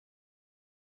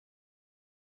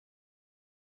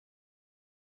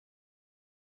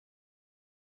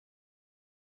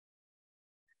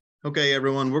Okay,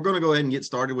 everyone, we're going to go ahead and get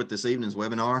started with this evening's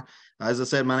webinar. As I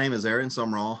said, my name is Aaron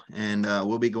Sumrall, and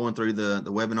we'll be going through the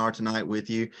webinar tonight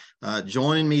with you.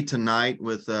 Joining me tonight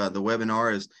with the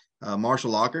webinar is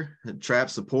Marshall Locker, trap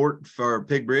support for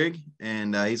Pig Brig,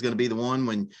 and he's going to be the one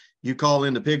when you call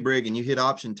into Pig Brig and you hit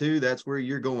option 2, that's where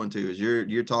you're going to, is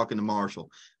you're talking to Marshall.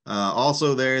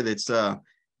 Also there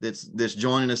that's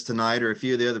joining us tonight are a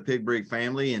few of the other Pig Brig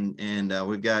family, and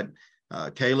we've got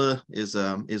Kayla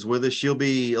is with us. She'll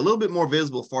be a little bit more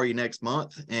visible for you next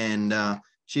month, and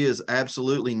she is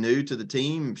absolutely new to the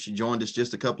team. She joined us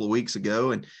just a couple of weeks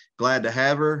ago, and glad to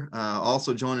have her.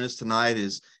 Also joining us tonight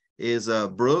is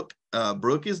Brooke.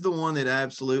 Brooke is the one that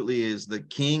absolutely is the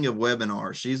king of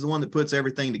webinars. She's the one that puts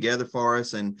everything together for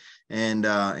us, and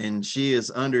she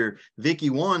is under Vicky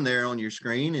 1 there on your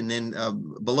screen, and then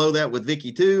below that with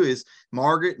Vicky 2 is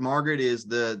Margaret. Margaret is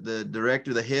the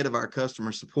director, the head of our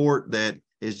customer support, that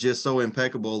is just so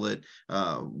impeccable that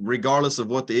regardless of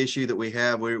what the issue that we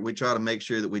have, we try to make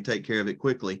sure that we take care of it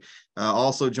quickly.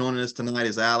 Also joining us tonight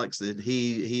is Alex, that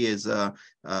he is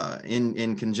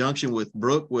in conjunction with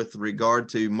Brooke with regard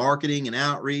to marketing and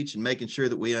outreach and making sure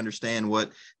that we understand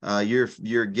what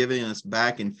you're giving us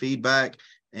back in feedback.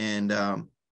 And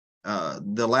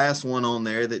the last one on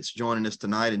there that's joining us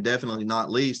tonight, and definitely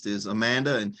not least, is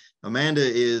Amanda. And Amanda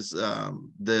is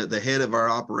the head of our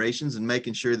operations and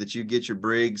making sure that you get your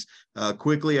brigs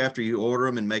quickly after you order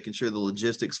them and making sure the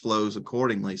logistics flows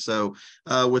accordingly. So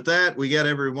with that, we got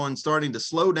everyone starting to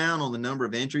slow down on the number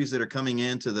of entries that are coming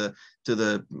into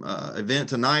the event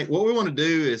tonight. What we want to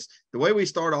do is, the way we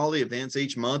start all the events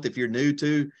each month, if you're new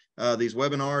to these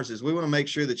webinars, is we want to make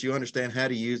sure that you understand how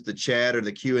to use the chat or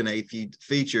the Q&A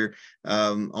feature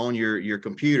on your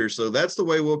computer. So that's the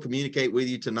way we'll communicate with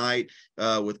you tonight,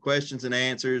 with questions and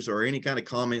answers or any kind of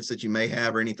comments that you may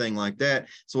have or anything like that.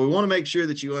 So we want to make sure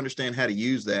that you understand how to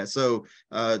use that. So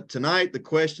tonight, the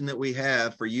question that we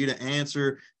have for you to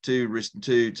answer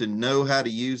to know how to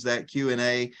use that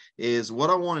Q&A is, what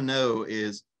I want to know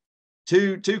is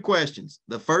two questions.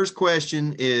 The first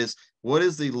question is, what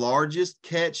is the largest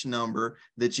catch number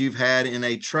that you've had in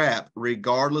a trap,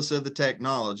 regardless of the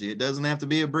technology? It doesn't have to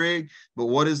be a brig, but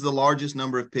what is the largest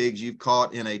number of pigs you've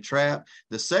caught in a trap?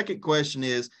 The second question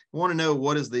is, I want to know,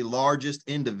 what is the largest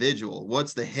individual?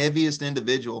 What's the heaviest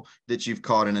individual that you've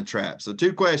caught in a trap? So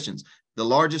 2 questions. The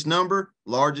largest number,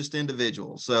 largest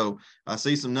individual. So I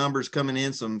see some numbers coming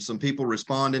in, some people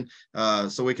responding,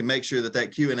 so we can make sure that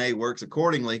that Q&A works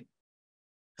accordingly.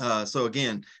 So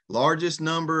again, largest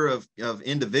number of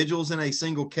individuals in a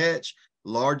single catch,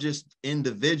 largest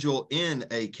individual in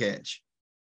a catch.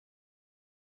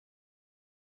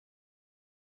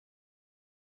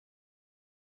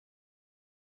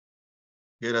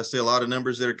 Good. I see a lot of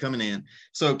numbers that are coming in.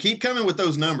 So keep coming with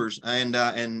those numbers, and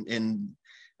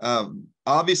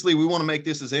obviously we want to make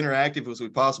this as interactive as we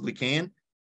possibly can.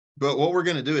 But what we're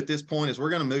going to do at this point is we're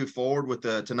going to move forward with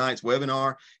tonight's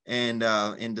webinar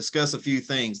and discuss a few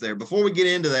things there. Before we get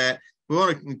into that, we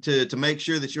want to make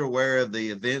sure that you're aware of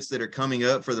the events that are coming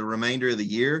up for the remainder of the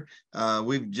year.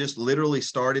 We've just literally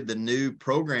started the new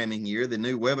programming year, the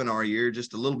new webinar year,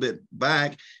 just a little bit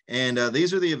back. And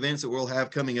these are the events that we'll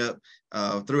have coming up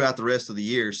throughout the rest of the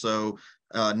year. So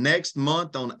next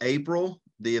month on April,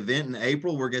 the event in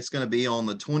April, it's going to be on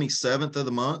the 27th of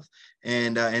the month.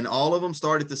 And all of them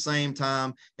start at the same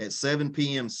time at 7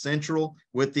 p.m. Central,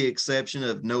 with the exception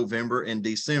of November and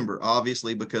December,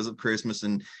 obviously because of Christmas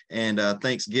and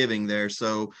Thanksgiving there.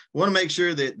 So we want to make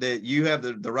sure that you have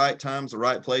the right times, the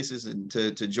right places, and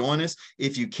to join us.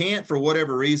 If you can't, for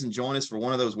whatever reason, join us for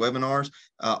one of those webinars,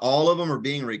 all of them are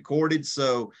being recorded,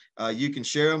 so you can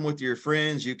share them with your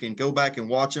friends. You can go back and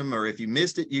watch them, or if you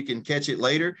missed it, you can catch it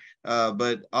later.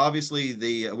 But obviously,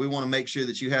 we want to make sure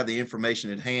that you have the information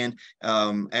at hand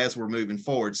as we're moving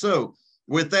forward. So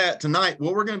with that, tonight,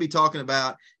 what we're going to be talking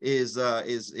about is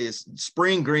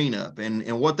spring green up,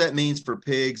 and what that means for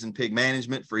pigs and pig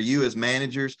management, for you as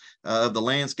managers of the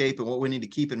landscape, and what we need to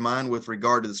keep in mind with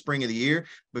regard to the spring of the year.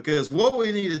 Because what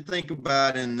we need to think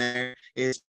about in there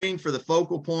is, spring for the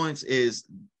focal points is,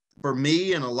 for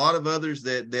me and a lot of others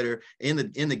that are in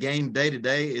the game day to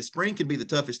day, is spring can be the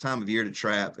toughest time of year to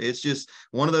trap. It's just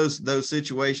one of those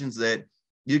situations that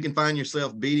you can find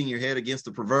yourself beating your head against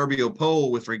the proverbial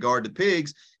pole with regard to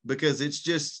pigs. because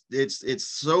it's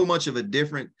so much of a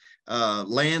different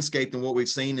landscape than what we've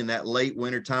seen in that late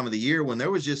winter time of the year, when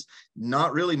there was just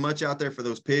not really much out there for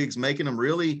those pigs, making them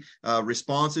really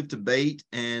responsive to bait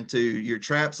and to your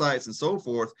trap sites and so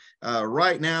forth.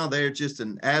 Right now, they're just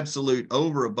an absolute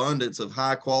overabundance of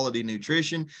high quality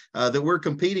nutrition that we're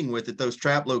competing with at those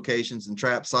trap locations and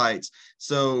trap sites.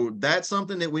 So that's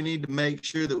something that we need to make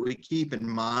sure that we keep in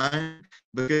mind,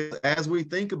 because as we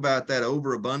think about that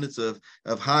overabundance of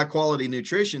high quality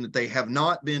nutrition that they have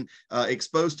not been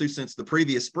exposed to since the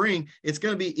previous spring, it's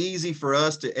going to be easy for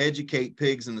us to educate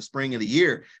pigs in the spring of the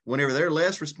year whenever they're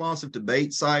less responsive to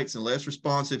bait sites and less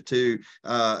responsive to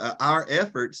our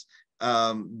efforts.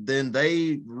 Then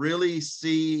they really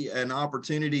see an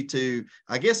opportunity to,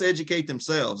 I guess, educate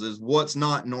themselves as what's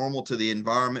not normal to the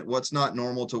environment, what's not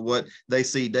normal to what they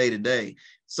see day to day.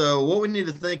 So what we need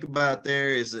to think about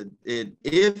there is that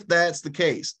if that's the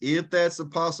case, if that's the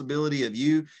possibility of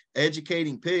you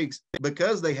educating pigs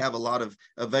because they have a lot of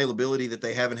availability that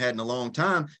they haven't had in a long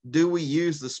time, do we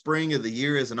use the spring of the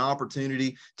year as an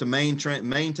opportunity to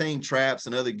maintain traps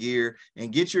and other gear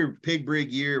and get your pig brig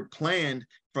year planned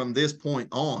from this point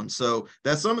on? So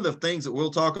that's some of the things that we'll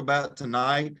talk about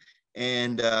tonight,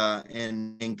 and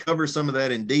cover some of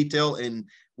that in detail. And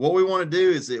what we want to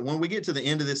do is that when we get to the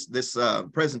end of this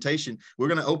presentation, we're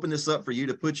going to open this up for you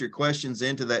to put your questions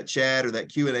into that chat or that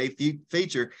Q&A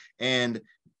feature. And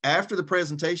after the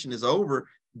presentation is over,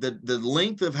 the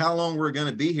length of how long we're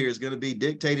going to be here is going to be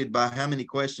dictated by how many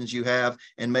questions you have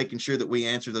and making sure that we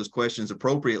answer those questions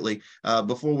appropriately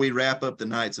before we wrap up the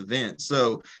night's event.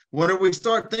 So whenever we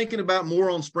start thinking about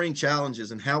more on spring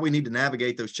challenges and how we need to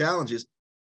navigate those challenges,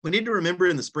 we need to remember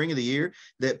in the spring of the year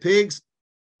that pigs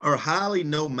are highly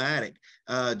nomadic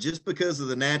just because of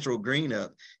the natural green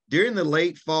up. During the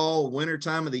late fall, winter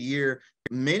time of the year,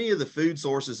 many of the food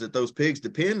sources that those pigs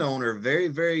depend on are very,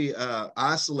 very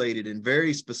isolated and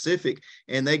very specific,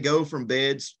 and they go from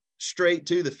beds straight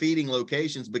to the feeding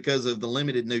locations because of the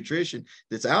limited nutrition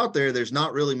that's out there. There's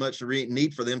not really much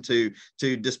need for them to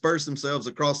disperse themselves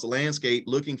across the landscape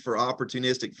looking for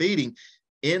opportunistic feeding.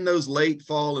 In those late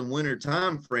fall and winter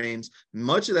time frames,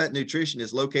 much of that nutrition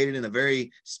is located in a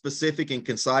very specific and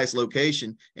concise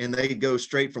location, and they go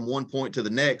straight from one point to the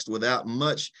next without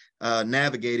much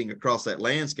navigating across that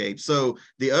landscape. So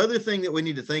the other thing that we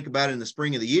need to think about in the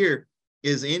spring of the year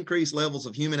is increased levels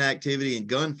of human activity and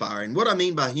gunfire. And what I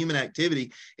mean by human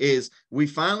activity is we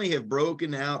finally have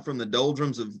broken out from the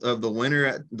doldrums of the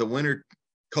winter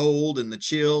cold and the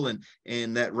chill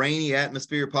and that rainy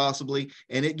atmosphere possibly,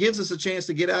 and it gives us a chance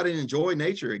to get out and enjoy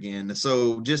nature again.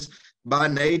 So just by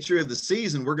nature of the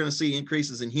season, we're going to see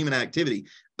increases in human activity.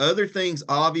 Other things,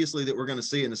 obviously, that we're going to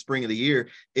see in the spring of the year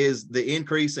is the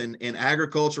increase in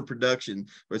agriculture production.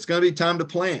 It's going to be time to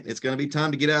plant. It's going to be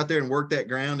time to get out there and work that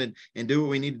ground and do what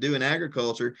we need to do in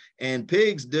agriculture. And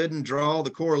pigs didn't draw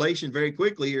the correlation very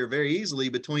quickly or very easily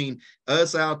between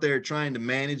us out there trying to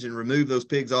manage and remove those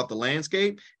pigs off the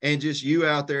landscape and just you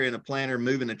out there in a planter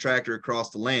moving a tractor across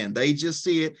the land. They just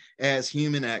see it as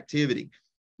human activity.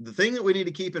 The thing that we need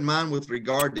to keep in mind with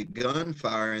regard to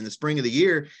gunfire in the spring of the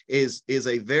year is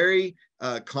a very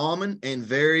common and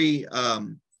very,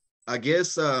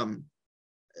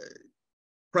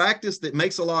 practice that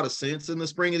makes a lot of sense in the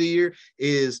spring of the year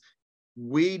is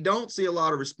we don't see a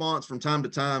lot of response from time to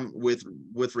time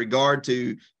with regard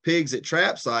to pigs at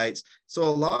trap sites. So a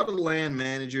lot of the land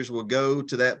managers will go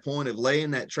to that point of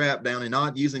laying that trap down and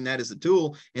not using that as a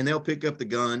tool, and they'll pick up the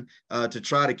gun to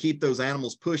try to keep those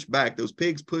animals pushed back, those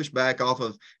pigs pushed back off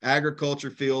of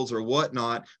agriculture fields or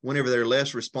whatnot whenever they're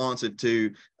less responsive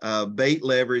to bait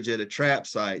leverage at a trap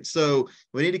site. So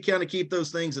we need to kind of keep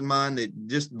those things in mind, that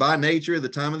just by nature of the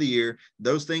time of the year,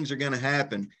 those things are going to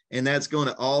happen. And that's going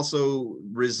to also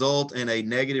result in a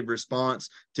negative response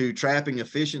to trapping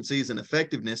efficiencies and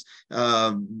effectiveness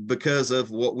because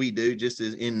of what we do just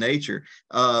as in nature.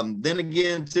 Then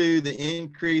again, to the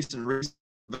increase in resource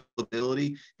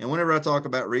availability. And whenever I talk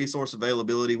about resource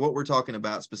availability, what we're talking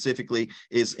about specifically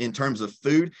is in terms of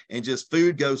food, and just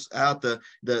food goes out the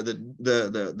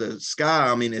sky.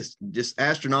 I mean, it's just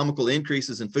astronomical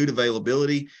increases in food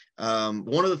availability.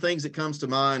 One of the things that comes to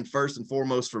mind first and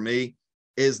foremost for me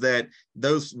is that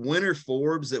those winter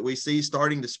forbs that we see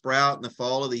starting to sprout in the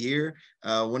fall of the year,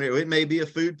 when it may be a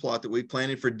food plot that we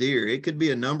planted for deer. It could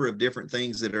be a number of different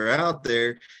things that are out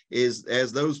there as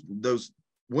those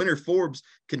winter forbs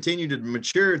continue to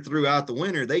mature throughout the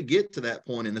winter. They get to that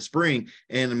point in the spring,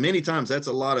 and many times that's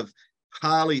a lot of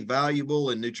highly valuable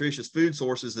and nutritious food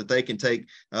sources that they can take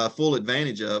full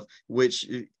advantage of, which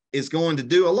is going to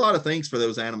do a lot of things for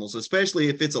those animals, especially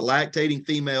if it's a lactating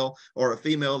female or a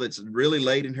female that's really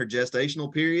late in her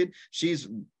gestational period. She's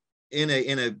in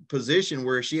a position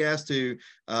where she has to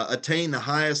attain the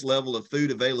highest level of food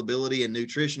availability and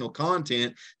nutritional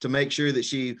content to make sure that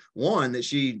she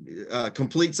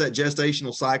completes that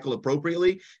gestational cycle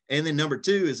appropriately. And then number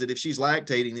two is that if she's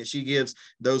lactating, that she gives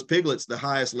those piglets the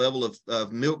highest level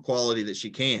of milk quality that she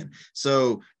can.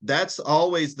 So that's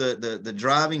always the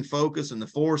driving focus and the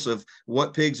force of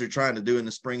what pigs are trying to do in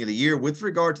the spring of the year with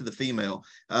regard to the female.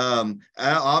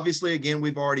 Obviously, again,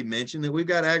 we've already mentioned that we've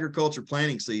got agriculture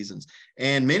planting seasons.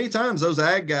 And many times those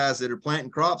ag guys that are planting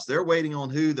crops, they're waiting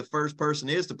on who the first person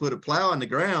is to put a plow in the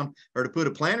ground or to put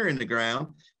a planter in the ground,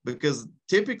 because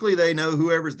typically they know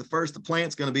whoever's the first to plant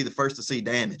is going to be the first to see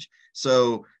damage.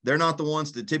 So they're not the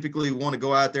ones that typically want to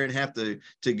go out there and have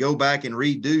to go back and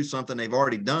redo something they've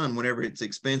already done whenever it's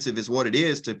expensive is what it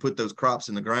is to put those crops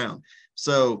in the ground.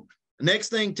 So next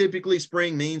thing typically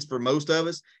spring means for most of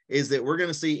us is that we're going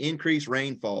to see increased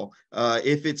rainfall.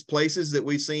 If it's places that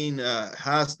we've seen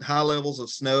high levels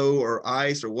of snow or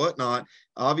ice or whatnot,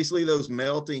 obviously those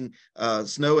melting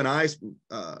snow and ice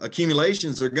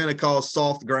accumulations are going to cause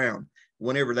soft ground.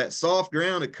 Whenever that soft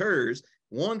ground occurs,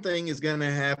 one thing is going to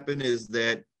happen is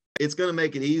that it's going to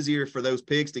make it easier for those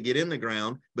pigs to get in the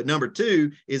ground. But number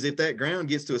two is if that ground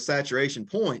gets to a saturation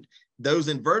point, those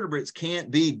invertebrates can't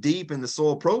be deep in the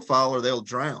soil profile or they'll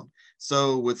drown.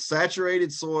 So with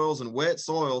saturated soils and wet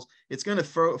soils, it's going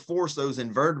to force those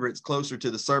invertebrates closer to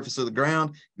the surface of the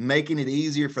ground, making it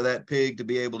easier for that pig to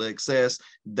be able to access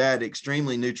that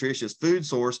extremely nutritious food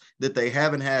source that they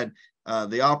haven't had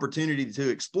the opportunity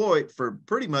to exploit for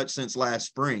pretty much since last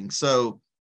spring. So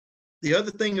the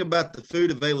other thing about the food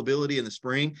availability in the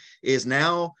spring is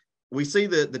now we see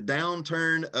the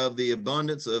downturn of the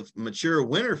abundance of mature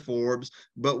winter forbs,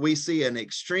 but we see an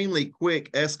extremely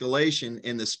quick escalation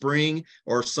in the spring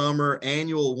or summer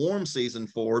annual warm season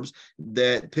forbs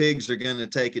that pigs are going to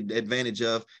take advantage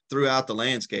of throughout the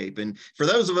landscape. And for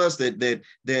those of us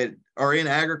that are in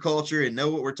agriculture and know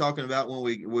what we're talking about when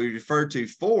we refer to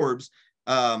forbs,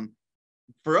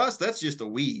 for us, that's just a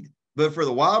weed. But for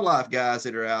the wildlife guys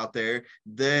that are out there,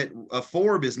 that a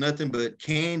forb is nothing but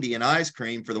candy and ice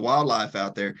cream for the wildlife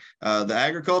out there. The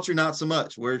agriculture, not so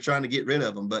much. We're trying to get rid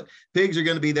of them. But pigs are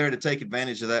going to be there to take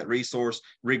advantage of that resource,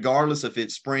 regardless if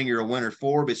it's spring or a winter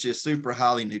forb. It's just super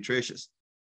highly nutritious.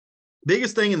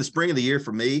 Biggest thing in the spring of the year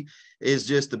for me is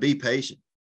just to be patient.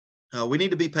 We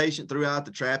need to be patient throughout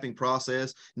the trapping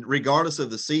process, regardless of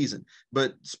the season.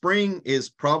 But spring is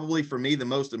probably, for me, the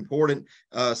most important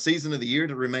season of the year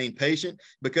to remain patient,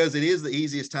 because it is the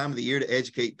easiest time of the year to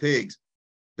educate pigs.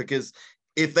 Because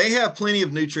if they have plenty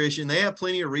of nutrition, they have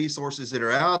plenty of resources that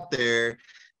are out there.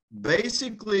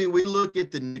 Basically, we look at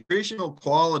the nutritional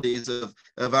qualities of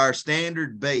our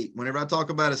standard bait. Whenever I talk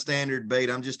about a standard bait,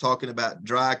 I'm just talking about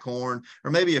dry corn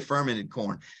or maybe a fermented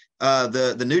corn.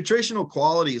 The nutritional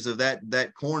qualities of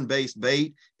that corn-based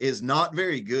bait is not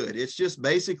very good. It's just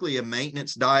basically a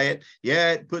maintenance diet.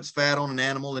 Yeah, it puts fat on an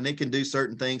animal and it can do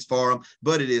certain things for them,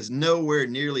 but it is nowhere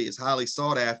nearly as highly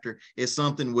sought after as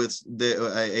something with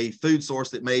a food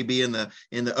source that may be in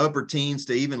the upper teens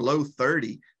to even low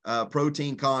 30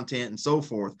 protein content and so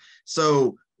forth.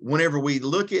 So whenever we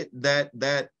look at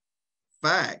that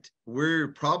fact, we're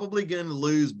probably going to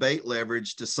lose bait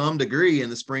leverage to some degree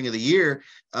in the spring of the year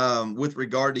with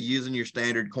regard to using your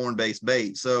standard corn-based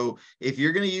bait. So if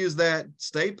you're going to use that,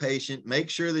 stay patient, make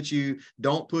sure that you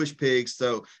don't push pigs.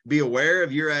 So be aware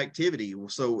of your activity.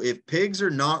 So if pigs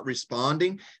are not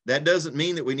responding, that doesn't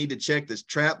mean that we need to check this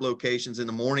trap locations in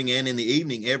the morning and in the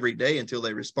evening every day until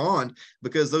they respond,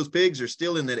 because those pigs are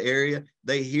still in that area.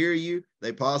 They hear you,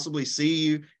 they possibly see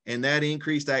you, and that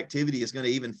increased activity is going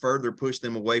to even further push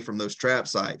them away from those trap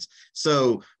sites.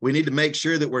 So we need to make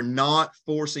sure that we're not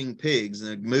forcing pigs.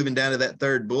 And moving down to that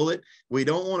third bullet, we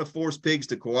don't want to force pigs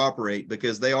to cooperate,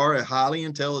 because they are a highly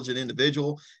intelligent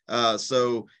individual.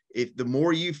 So if the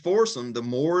more you force them, the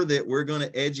more that we're going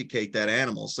to educate that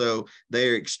animal. So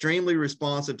they're extremely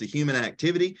responsive to human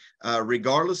activity,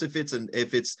 regardless if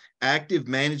it's active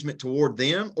management toward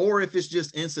them or if it's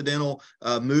just incidental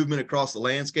movement across the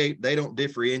landscape. They don't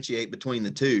differentiate between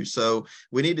the two. So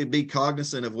we need to be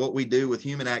cognizant of what we do with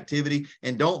human activity,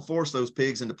 and don't force those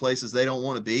pigs into places they don't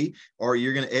want to be, or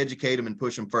you're going to educate them and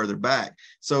push them further back.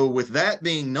 So with that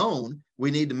being known, we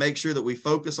need to make sure that we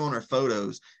focus on our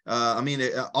photos.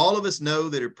 All of us know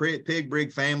that a Pig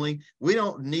Brig family, we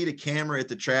don't need a camera at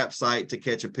the trap site to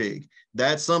catch a pig.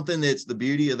 That's something that's the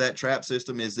beauty of that trap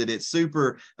system, is that it's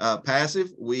super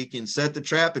passive. We can set the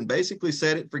trap and basically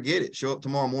set it, forget it. Show up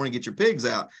tomorrow morning, get your pigs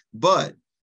out. But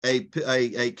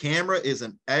a camera is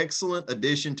an excellent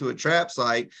addition to a trap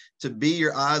site to be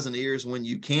your eyes and ears when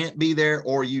you can't be there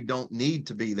or you don't need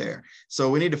to be there. So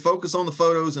we need to focus on the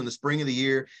photos in the spring of the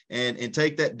year and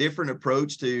take that different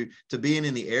approach to being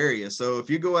in the area. So if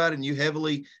you go out and you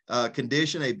heavily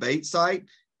condition a bait site,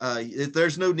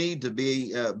 there's no need to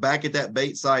be back at that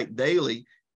bait site daily.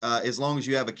 As long as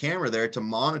you have a camera there to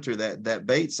monitor that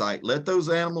bait site. Let those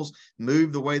animals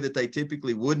move the way that they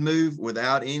typically would move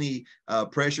without any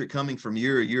pressure coming from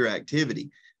your activity.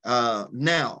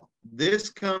 Now, this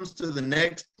comes to the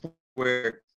next point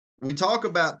where we talk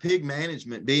about pig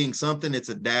management being something that's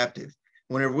adaptive.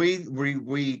 Whenever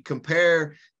we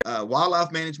compare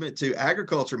wildlife management to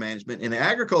agriculture management, in the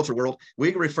agriculture world,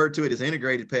 we refer to it as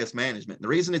integrated pest management. The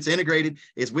reason it's integrated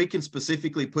is we can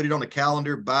specifically put it on a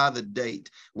calendar by the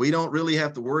date. We don't really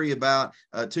have to worry about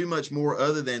too much more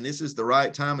other than this is the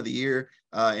right time of the year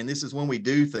and this is when we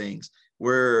do things.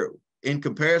 Where in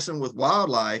comparison with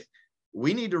wildlife,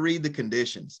 we need to read the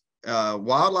conditions.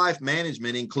 Wildlife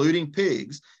management, including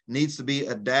pigs, needs to be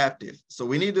adaptive. So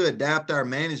we need to adapt our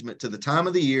management to the time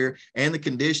of the year and the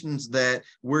conditions that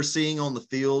we're seeing on the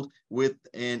field with,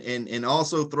 and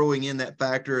also throwing in that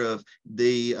factor of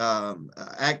the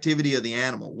activity of the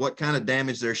animal, what kind of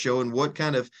damage they're showing, what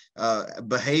kind of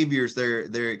behaviors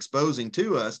they're exposing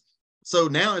to us. So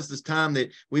now is this time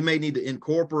that we may need to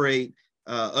incorporate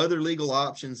other legal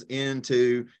options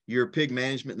into your pig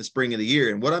management in the spring of the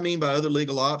year. And what I mean by other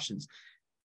legal options,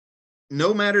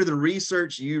 no matter the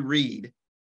research you read,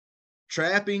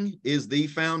 trapping is the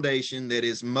foundation that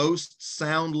is most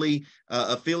soundly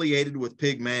affiliated with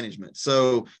pig management.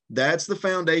 So that's the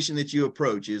foundation that you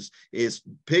approach is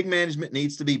pig management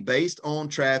needs to be based on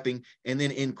trapping and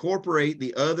then incorporate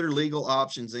the other legal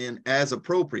options in as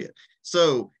appropriate.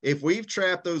 So if we've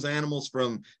trapped those animals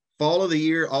from fall of the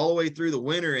year all the way through the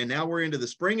winter, and now we're into the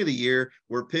spring of the year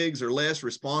where pigs are less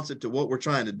responsive to what we're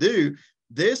trying to do,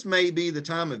 this may be the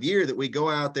time of year that we go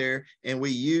out there and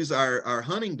we use our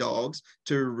hunting dogs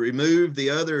to remove the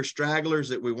other stragglers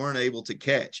that we weren't able to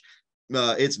catch.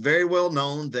 It's very well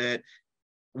known that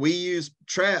we use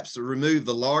traps to remove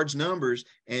the large numbers,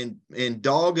 and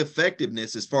dog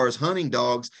effectiveness as far as hunting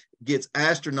dogs gets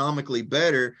astronomically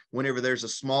better whenever there's a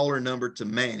smaller number to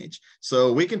manage.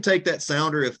 So we can take that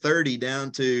sounder of 30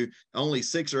 down to only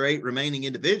 6 or 8 remaining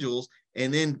individuals.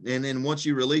 And then once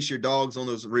you release your dogs on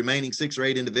those remaining 6 or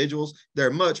 8 individuals,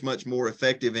 they're much more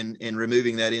effective in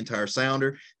removing that entire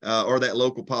sounder or that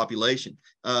local population.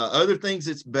 Other things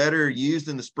that's better used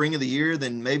in the spring of the year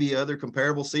than maybe other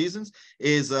comparable seasons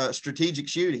is strategic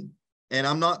shooting. And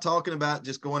I'm not talking about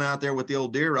just going out there with the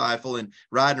old deer rifle and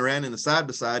riding around in the side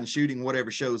by side and shooting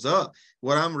whatever shows up.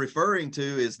 What I'm referring to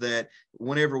is that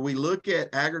whenever we look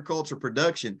at agriculture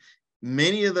production,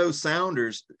 many of those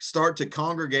sounders start to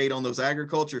congregate on those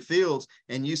agriculture fields,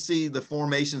 and you see the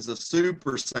formations of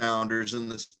super sounders in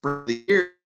the spring of the year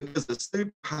because of the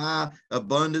super high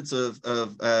abundance of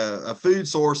a food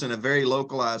source in a very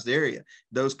localized area.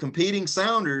 Those competing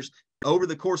sounders over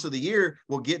the course of the year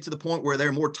will get to the point where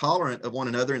they're more tolerant of one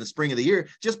another in the spring of the year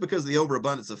just because of the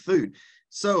overabundance of food.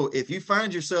 So if you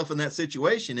find yourself in that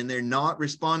situation and they're not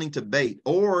responding to bait,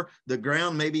 or the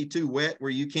ground may be too wet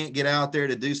where you can't get out there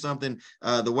to do something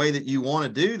the way that you want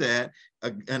to do that,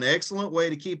 an excellent way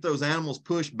to keep those animals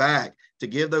pushed back to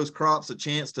give those crops a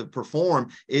chance to perform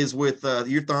is with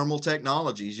your thermal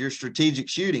technologies, your strategic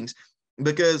shootings,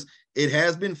 because it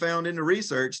has been found in the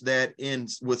research that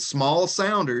with small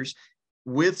sounders,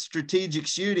 with strategic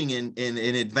shooting in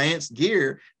advanced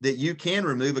gear, that you can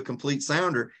remove a complete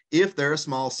sounder if they're a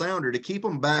small sounder to keep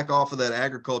them back off of that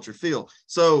agriculture field.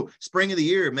 So spring of the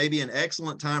year may be an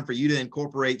excellent time for you to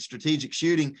incorporate strategic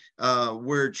shooting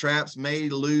where traps may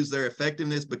lose their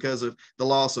effectiveness because of the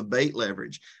loss of bait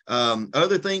leverage.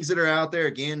 Other things that are out there,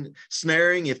 again,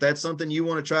 snaring, if that's something you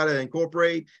want to try to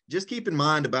incorporate, just keep in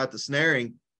mind about the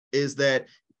snaring is that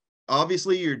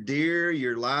obviously your deer,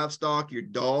 your livestock, your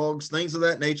dogs, things of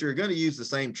that nature are going to use the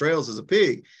same trails as a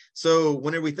pig. So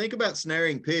whenever we think about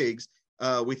snaring pigs,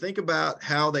 we think about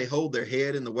how they hold their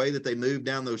head and the way that they move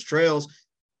down those trails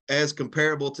as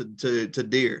comparable to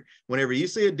deer. Whenever you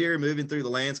see a deer moving through the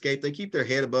landscape, they keep their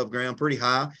head above ground pretty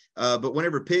high. But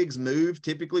whenever pigs move,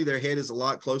 typically their head is a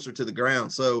lot closer to the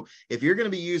ground. So if you're going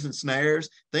to be using snares,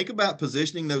 think about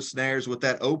positioning those snares with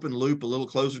that open loop a little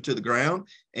closer to the ground.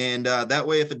 And that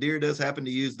way, if a deer does happen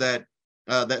to use that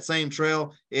same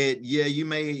trail, you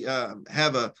may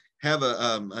have have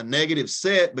a negative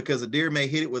set because a deer may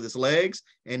hit it with its legs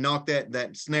and knock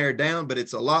that snare down, but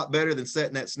it's a lot better than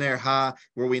setting that snare high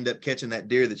where we end up catching that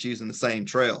deer that's using the same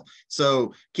trail.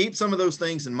 So keep some of those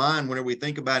things in mind whenever we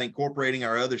think about incorporating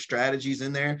our other strategies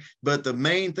in there. But the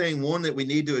main thing, one that we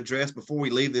need to address before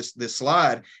we leave this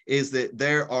slide, is that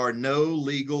there are no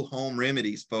legal home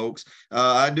remedies, folks.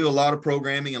 I do a lot of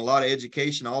programming and a lot of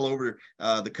education all over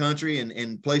the country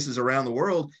and places around the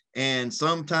world. And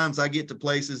sometimes I get to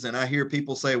places and I hear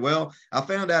people say, well, I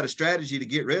found out a strategy to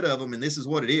get rid of them, and this is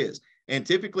what it is. And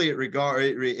typically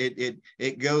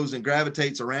it goes and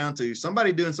gravitates around to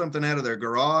somebody doing something out of their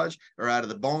garage or out of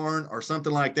the barn or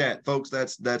something like that. Folks,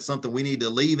 that's something we need to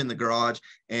leave in the garage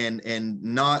and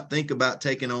not think about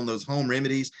taking on those home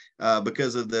remedies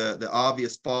because of the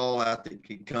obvious fallout that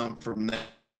could come from that,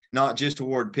 not just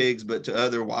toward pigs, but to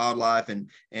other wildlife and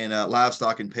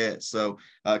livestock and pets. So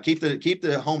keep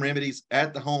the home remedies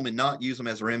at the home and not use them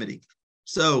as a remedy.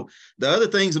 So the other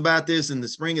things about this in the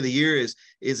spring of the year is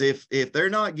if they're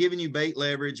not giving you bait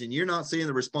leverage and you're not seeing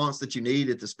the response that you need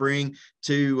at the spring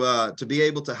to be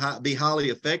able to be highly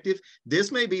effective,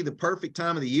 this may be the perfect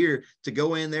time of the year to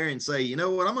go in there and say, you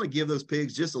know what, I'm going to give those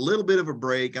pigs just a little bit of a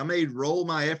break. I may roll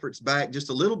my efforts back just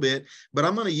a little bit, but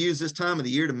I'm going to use this time of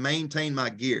the year to maintain my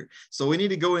gear. So we need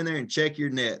to go in there and check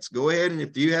your nets. Go ahead, and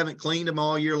if you haven't cleaned them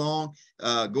all year long,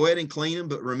 go ahead and clean them.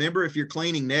 But remember, if you're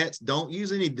cleaning nets, don't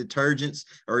use any detergents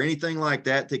or anything like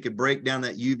that could break down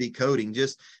that UV coating.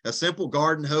 Just a simple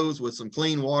garden hose with some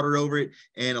clean water over it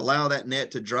and allow that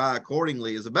net to dry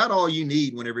accordingly is about all you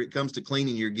need whenever it comes to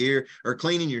cleaning your gear or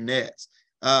cleaning your nets.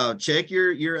 Check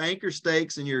your anchor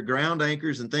stakes and your ground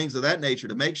anchors and things of that nature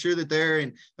to make sure that they're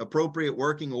in appropriate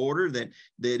working order, that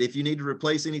if you need to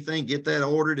replace anything, get that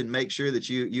ordered and make sure that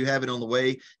you have it on the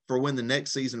way for when the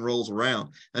next season rolls around.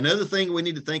 Another thing we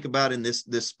need to think about in this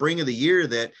spring of the year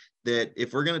that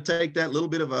if we're going to take that little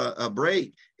bit of a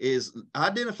break is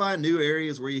identify new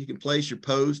areas where you can place your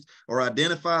post or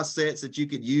identify sets that you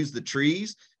could use the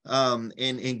trees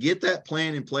and get that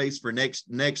plan in place for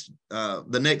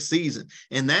the next season.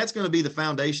 And that's going to be the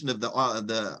foundation of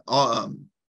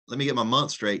let me get my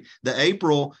month straight. The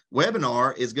April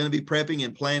webinar is going to be prepping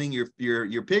and planning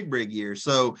your pig brig year.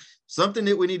 So something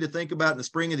that we need to think about in the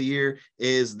spring of the year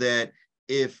is that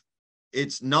if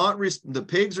it's not the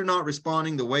pigs are not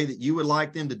responding the way that you would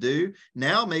like them to do,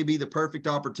 now may be the perfect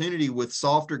opportunity with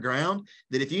softer ground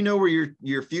that if you know where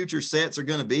your future sets are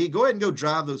going to be, go ahead and go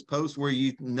drive those posts where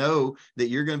you know that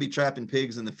you're going to be trapping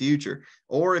pigs in the future.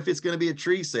 Or if it's going to be a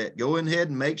tree set, go ahead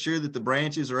and make sure that the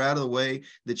branches are out of the way,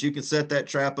 that you can set that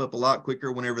trap up a lot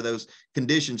quicker whenever those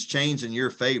conditions change in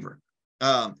your favor.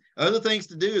 Other things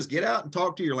to do is get out and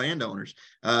talk to your landowners.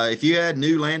 If you had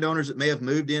new landowners that may have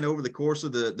moved in over the course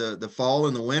of the fall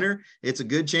and the winter, it's a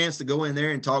good chance to go in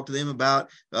there and talk to them about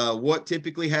what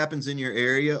typically happens in your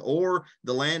area, or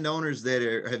the landowners that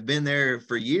have been there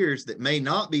for years that may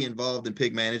not be involved in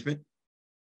pig management.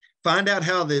 Find out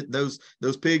how those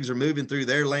pigs are moving through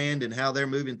their land and how they're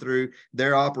moving through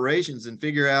their operations, and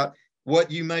figure out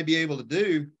what you may be able to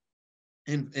do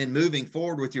and moving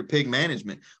forward with your pig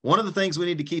management. One of the things we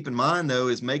need to keep in mind, though,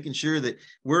 is making sure that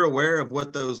we're aware of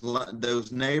what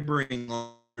those neighboring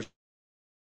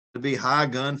to be high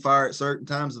gunfire at certain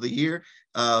times of the year.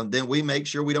 Then we make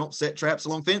sure we don't set traps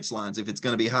along fence lines if it's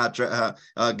going to be high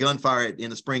gunfire in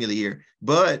the spring of the year.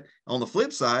 But on the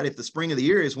flip side, if the spring of the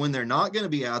year is when they're not going to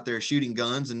be out there shooting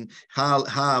guns and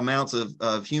high amounts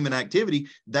of human activity,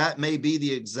 that may be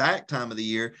the exact time of the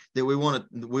year that we want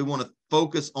to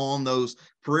focus on those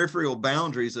peripheral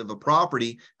boundaries of a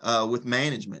property with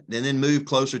management, and then move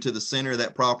closer to the center of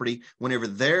that property whenever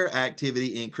their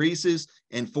activity increases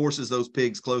and forces those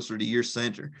pigs closer to your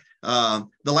center. The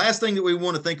last thing that we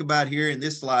want to think about here in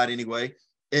this slide anyway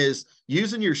is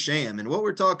using your sham. And what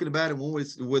we're talking about and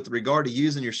with regard to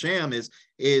using your sham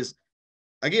is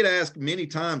I get asked many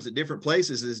times at different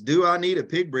places is, do I need a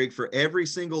pig brig for every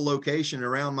single location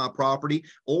around my property?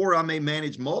 Or I may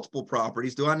manage multiple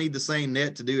properties. Do I need the same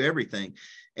net to do everything?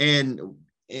 And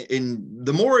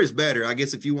the more is better, I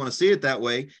guess, if you want to see it that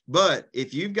way. But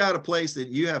if you've got a place that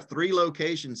you have 3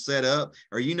 locations set up,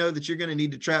 or you know that you're going to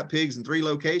need to trap pigs in 3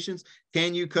 locations,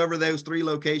 can you cover those 3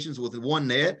 locations with 1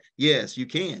 net? Yes, you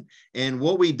can. And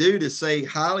what we do to say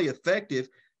highly effective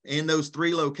in those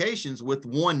 3 locations with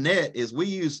 1 net is we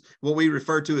use what we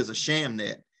refer to as a sham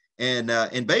net.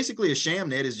 And basically a sham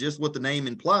net is just what the name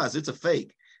implies. It's a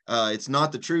fake. It's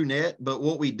not the true net. But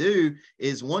what we do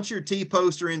is once your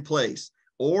T-posts are in place,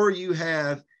 or you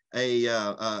have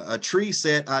a tree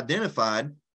set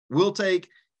identified, we'll take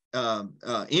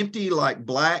empty like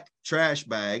black trash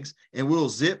bags, and we'll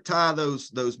zip tie those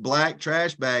black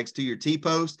trash bags to your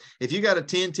T-post. If you got a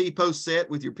 10 T-post set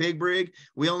with your Pig Brig,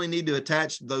 we only need to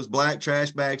attach those black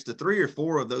trash bags to 3 or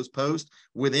 4 of those posts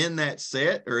within that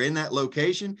set or in that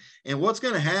location. And what's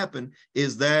going to happen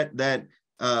is that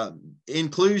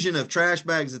inclusion of trash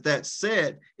bags at that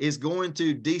set is going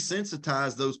to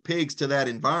desensitize those pigs to that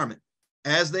environment.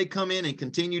 As they come in and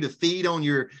continue to feed on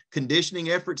your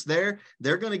conditioning efforts there,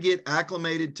 they're going to get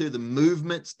acclimated to the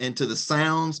movements and to the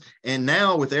sounds. And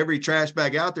now with every trash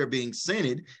bag out there being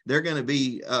scented, they're going to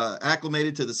be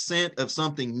acclimated to the scent of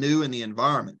something new in the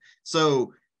environment.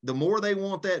 So the more they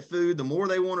want that food, the more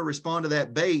they want to respond to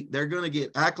that bait, they're going to get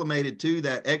acclimated to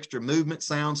that extra movement,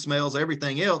 sound, smells,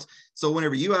 everything else. So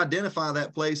whenever you identify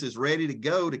that place is ready to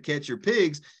go to catch your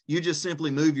pigs, you just simply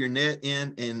move your net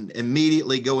in and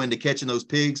immediately go into catching those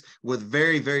pigs with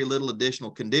very, very little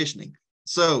additional conditioning.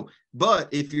 So,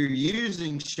 but if you're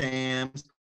using shams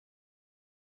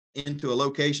into a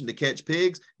location to catch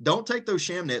pigs, don't take those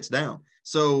sham nets down.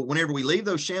 So whenever we leave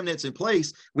those sham nets in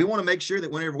place, we want to make sure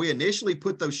that whenever we initially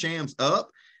put those shams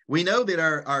up, we know that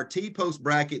our T-post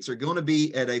brackets are going to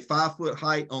be at a 5-foot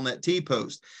height on that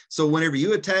T-post. So whenever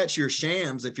you attach your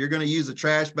shams, if you're going to use a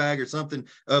trash bag or something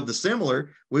of the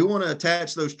similar, we want to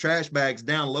attach those trash bags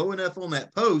down low enough on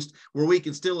that post where we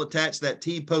can still attach that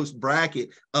T-post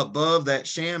bracket above that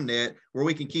sham net where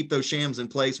we can keep those shams in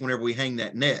place whenever we hang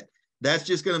that net. That's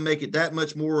just going to make it that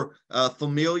much more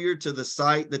familiar to the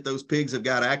site that those pigs have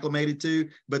got acclimated to.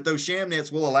 But those sham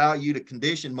nets will allow you to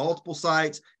condition multiple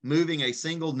sites, moving a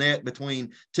single net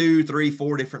between 2, 3,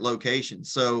 4 different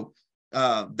locations. So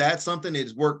that's something that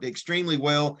has worked extremely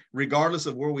well, regardless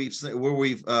of where we've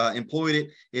employed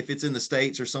it, if it's in the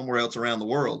States or somewhere else around the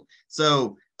world.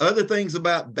 So other things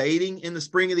about baiting in the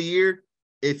spring of the year,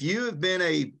 if you have been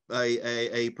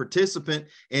a participant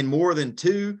in more than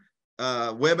 2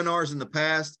 webinars in the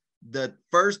past, the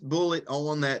first bullet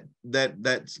on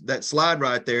that slide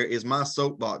right there is my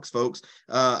soapbox, folks.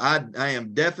 I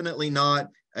am definitely not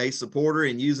a supporter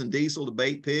in using diesel to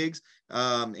bait pigs.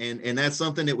 And that's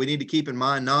something that we need to keep in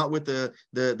mind, not with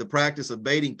the practice of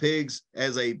baiting pigs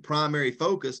as a primary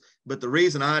focus, but the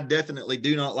reason I definitely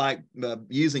do not like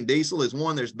using diesel is,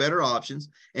 1, there's better options,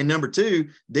 and number 2,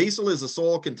 diesel is a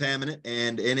soil contaminant,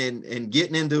 and in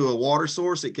getting into a water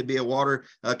source, it could be a water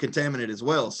contaminant as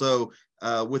well. So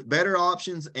with better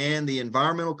options and the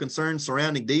environmental concerns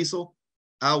surrounding diesel,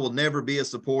 I will never be a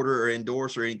supporter or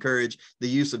endorse or encourage the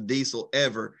use of diesel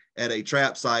ever at a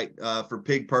trap site for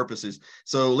pig purposes.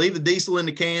 So leave the diesel in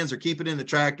the cans or keep it in the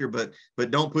tractor, but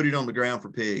don't put it on the ground for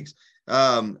pigs.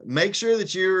 Make sure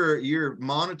that you're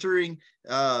monitoring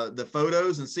the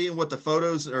photos and seeing what the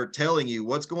photos are telling you,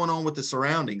 what's going on with the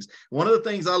surroundings. One of the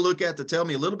things I look at to tell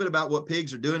me a little bit about what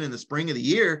pigs are doing in the spring of the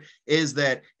year is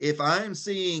that if I am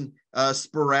seeing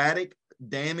sporadic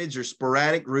damage or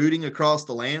sporadic rooting across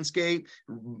the landscape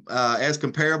as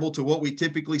comparable to what we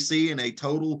typically see in a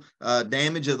total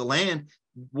damage of the land,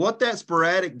 what that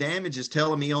sporadic damage is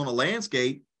telling me on a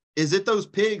landscape is that those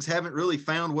pigs haven't really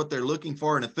found what they're looking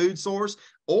for in a food source,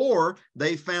 or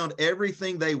they found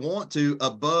everything they want to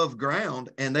above ground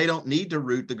and they don't need to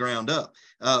root the ground up.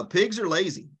 Pigs are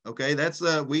lazy. Okay. That's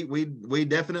we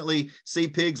definitely see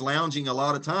pigs lounging a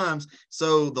lot of times.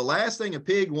 So the last thing a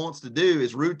pig wants to do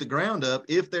is root the ground up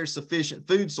if there's sufficient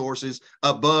food sources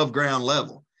above ground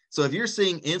level. So if you're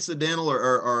seeing incidental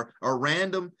or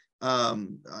random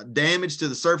damage to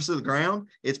the surface of the ground,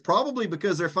 it's probably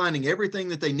because they're finding everything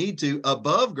that they need to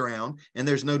above ground and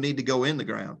there's no need to go in the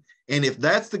ground. And if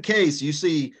that's the case, you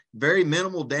see very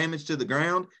minimal damage to the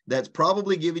ground, that's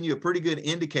probably giving you a pretty good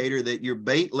indicator that your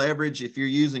bait leverage, if you're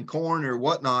using corn or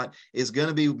whatnot, is going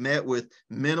to be met with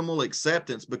minimal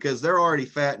acceptance because they're already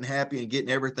fat and happy and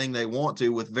getting everything they want to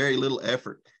with very little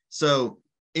effort. So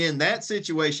in that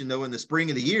situation, though, in the spring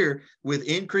of the year, with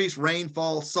increased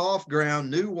rainfall, soft ground,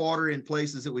 new water in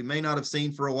places that we may not have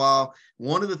seen for a while,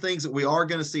 one of the things that we are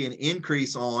going to see an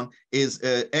increase on is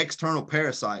external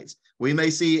parasites. We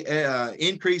may see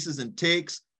increases in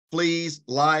ticks, fleas,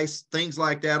 lice, things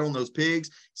like that on those pigs.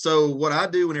 So what I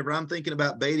do whenever I'm thinking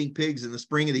about baiting pigs in the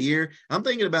spring of the year, I'm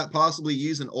thinking about possibly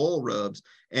using oil rubs.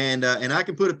 And I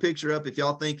can put a picture up if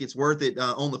y'all think it's worth it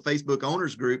on the Facebook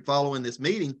owners group following this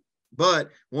meeting. But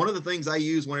one of the things I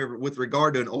use whenever with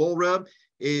regard to an oil rub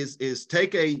is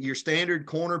take your standard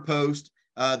corner post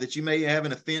that you may have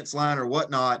in a fence line or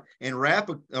whatnot and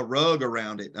wrap a rug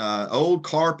around it, old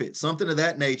carpet, something of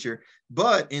that nature.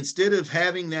 But instead of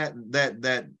having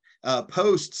that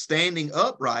post standing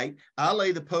upright, I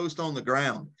lay the post on the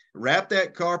ground. Wrap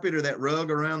that carpet or that rug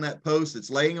around that post that's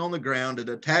laying on the ground and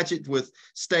attach it with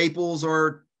staples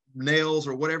or nails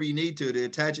or whatever you need to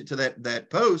attach it to that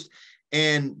post.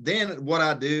 And then what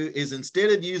I do is,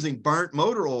 instead of using burnt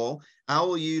motor oil, I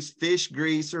will use fish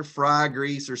grease or fry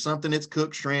grease or something that's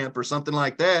cooked shrimp or something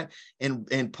like that,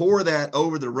 and pour that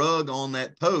over the rug on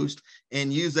that post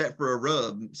and use that for a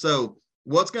rub. So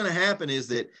what's going to happen is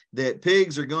that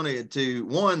pigs are going to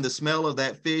one, the smell of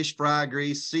that fish, fry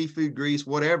grease, seafood grease,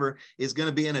 whatever, is going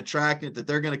to be an attractant that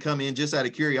they're going to come in just out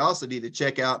of curiosity to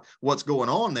check out what's going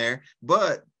on there.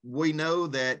 But we know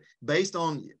that based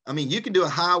on, I mean, you can do a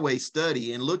highway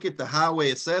study and look at the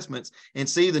highway assessments and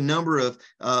see the number of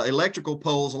electrical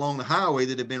poles along the highway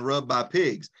that have been rubbed by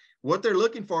pigs. What they're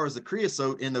looking for is the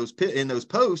creosote in those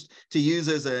posts to use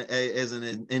as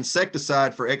an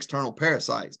insecticide for external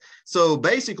parasites. So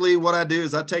basically what I do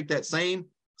is I take that same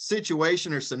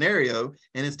situation or scenario,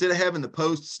 and instead of having the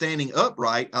post standing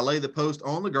upright, I lay the post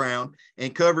on the ground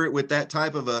and cover it with that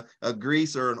type of a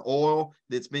grease or an oil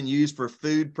that's been used for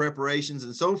food preparations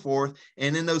and so forth.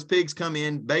 And then those pigs come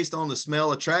in based on the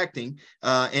smell attracting,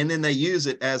 and then they use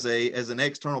it as an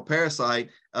external parasite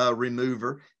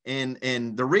remover.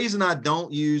 And the reason I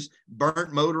don't use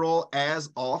burnt motor oil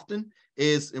as often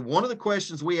is, one of the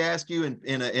questions we ask you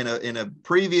in a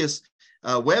previous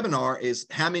webinar is,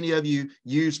 how many of you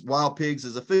use wild pigs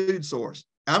as a food source?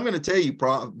 I'm going to tell you,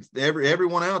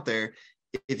 everyone out there,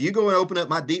 if you go and open up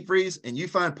my deep freeze and you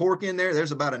find pork in there,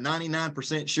 there's about a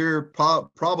 99% sure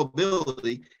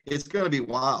probability it's going to be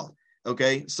wild.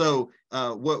 Okay, so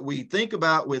what we think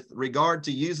about with regard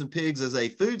to using pigs as a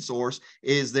food source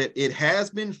is that it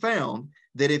has been found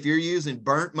that if you're using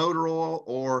burnt motor oil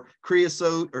or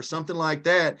creosote or something like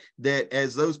that, that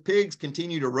as those pigs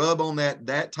continue to rub on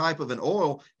that type of an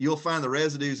oil, you'll find the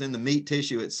residues in the meat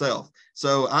tissue itself.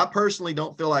 So I personally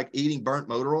don't feel like eating burnt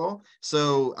motor oil.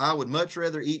 So I would much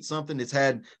rather eat something that's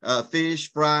had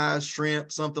fish, fries,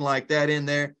 shrimp, something like that in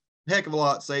there. Heck of a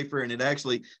lot safer, and it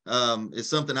actually is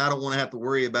something I don't want to have to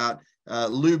worry about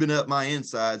lubing up my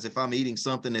insides if I'm eating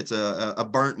something that's a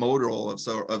burnt motor oil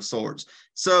of sorts.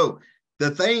 So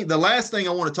the last thing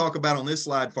I want to talk about on this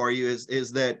slide for you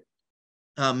is that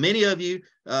many of you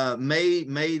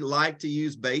may like to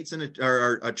use baits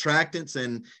or attractants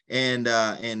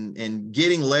and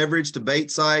getting leverage to bait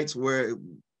sites where.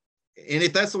 And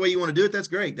if that's the way you want to do it, that's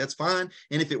great. That's fine.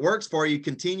 And if it works for you,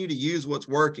 continue to use what's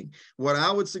working. What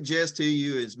I would suggest to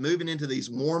you is, moving into these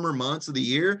warmer months of the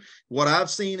year, what I've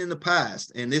seen in the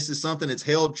past, and this is something that's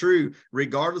held true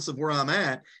regardless of where I'm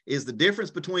at, is the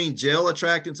difference between gel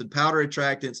attractants and powder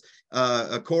attractants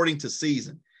according to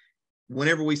season.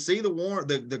 Whenever we see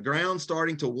the ground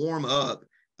starting to warm up,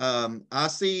 I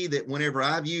see that whenever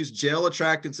I've used gel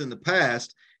attractants in the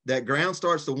past, that ground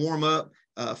starts to warm up.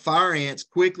 Fire ants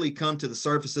quickly come to the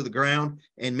surface of the ground,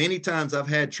 and many times I've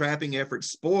had trapping efforts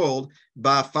spoiled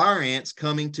by fire ants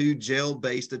coming to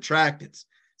gel-based attractants.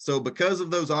 So because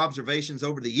of those observations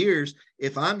over the years,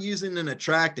 if I'm using an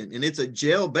attractant and it's a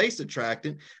gel-based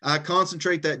attractant, I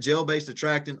concentrate that gel-based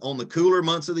attractant on the cooler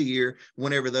months of the year,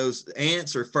 whenever those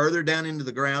ants are further down into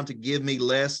the ground, to give me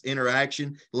less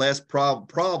interaction, less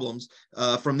problems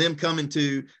from them coming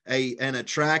to an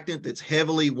attractant that's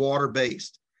heavily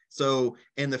water-based. So,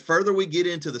 and the further we get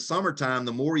into the summertime,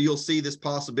 the more you'll see this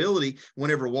possibility.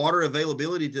 Whenever water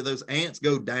availability to those ants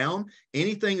go down,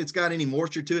 anything that's got any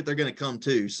moisture to it, they're going to come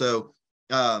to. So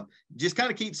just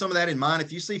kind of keep some of that in mind.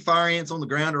 If you see fire ants on the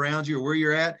ground around you or where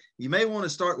you're at, you may want to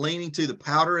start leaning to the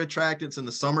powder attractants in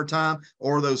the summertime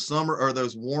or those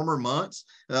warmer months,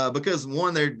 because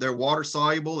one, they're water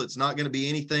soluble. It's not going to be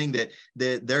anything that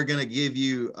they're going to give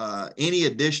you any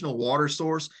additional water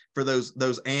source for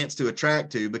those ants to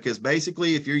attract to, because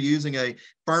basically if you're using a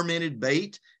fermented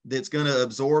bait that's going to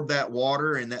absorb that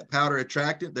water and that powder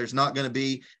attractant, there's not going to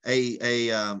be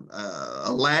a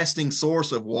lasting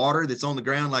source of water that's on the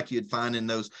ground like you'd find in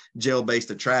those gel-based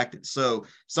attractants. So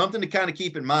something to kind of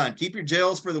keep in mind. Keep your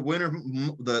gels for the winter,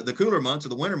 the cooler months or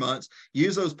the winter months.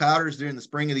 Use those powders during the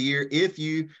spring of the year if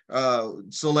you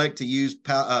select to use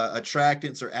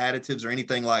attractants or additives or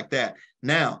anything like that.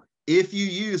 Now, if you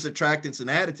use attractants and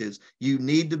additives, you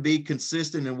need to be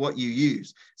consistent in what you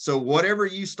use. So whatever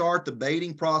you start the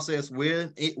baiting process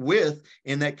with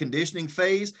in that conditioning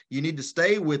phase, you need to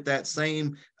stay with that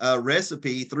same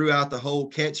recipe throughout the whole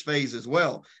catch phase as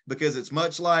well, because it's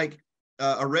much like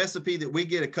a recipe that we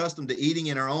get accustomed to eating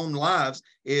in our own lives.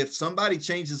 If somebody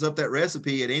changes up that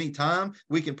recipe at any time,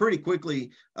 we can pretty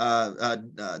quickly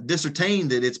discern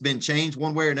that it's been changed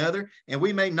one way or another, and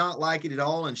we may not like it at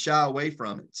all and shy away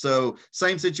from it. So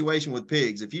same situation with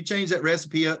pigs. If you change that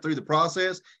recipe up through the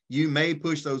process, you may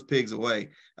push those pigs away.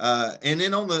 And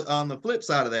then on the flip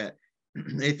side of that,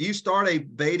 if you start a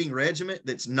baiting regimen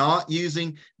that's not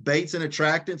using baits and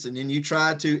attractants, and then you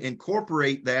try to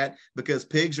incorporate that because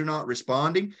pigs are not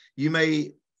responding, you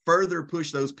may further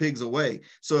push those pigs away.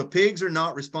 So if pigs are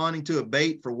not responding to a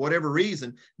bait for whatever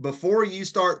reason, before you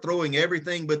start throwing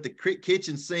everything but the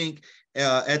kitchen sink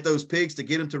at those pigs to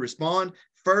get them to respond,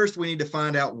 first we need to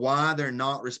find out why they're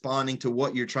not responding to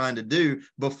what you're trying to do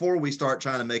before we start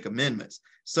trying to make amendments.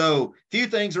 So a few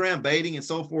things around baiting and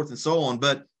so forth and so on,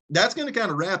 but that's going to kind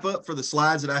of wrap up for the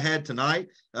slides that I had tonight.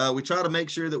 We try to make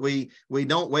sure that we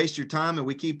don't waste your time, and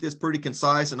we keep this pretty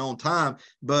concise and on time,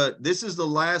 but this is the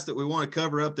last that we want to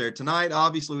cover up there tonight.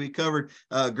 Obviously we covered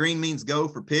green means go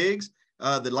for pigs.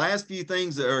 The last few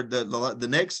things, or the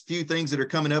next few things that are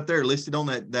coming up there are listed on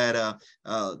that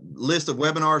list of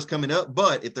webinars coming up.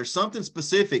 But if there's something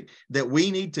specific that we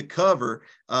need to cover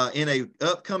in a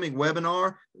upcoming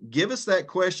webinar, give us that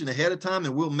question ahead of time,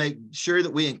 and we'll make sure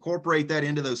that we incorporate that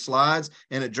into those slides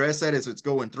and address that as it's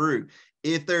going through.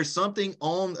 If there's something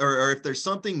on, or if there's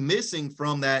something missing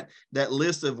from that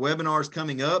list of webinars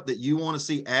coming up that you want to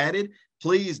see added,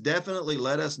 please definitely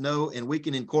let us know, and we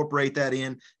can incorporate that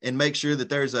in and make sure that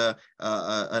there's an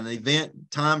event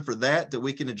time for that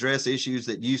we can address issues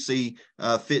that you see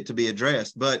fit to be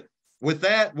addressed. But with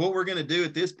that, what we're going to do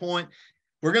at this point,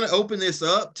 we're going to open this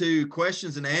up to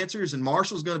questions and answers, and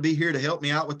Marshall's going to be here to help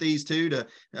me out with these too, to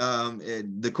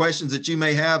the questions that you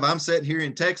may have. I'm sitting here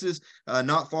in Texas,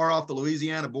 not far off the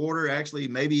Louisiana border, actually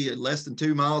maybe less than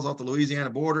 2 miles off the Louisiana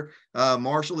border.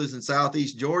 Marshall is in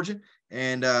Southeast Georgia.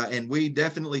 And we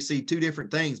definitely see two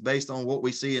different things based on what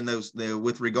we see in those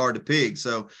with regard to pigs.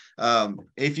 So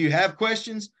if you have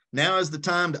questions, now is the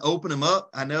time to open them up.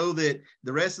 I know that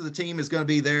the rest of the team is going to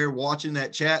be there watching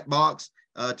that chat box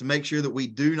to make sure that we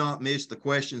do not miss the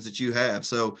questions that you have.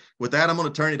 So with that, I'm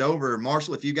going to turn it over.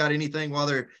 Marshall, if you got anything while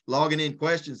they're logging in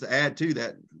questions to add to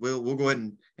that, we'll go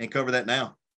ahead and cover that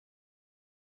now.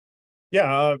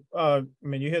 Yeah, I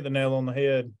mean, you hit the nail on the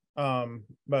head,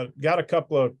 but got a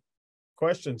couple of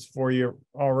questions for you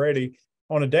already.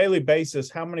 On a daily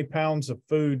basis, how many pounds of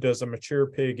food does a mature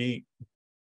pig eat?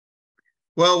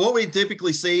 Well, what we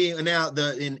typically see now,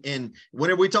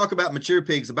 whenever we talk about mature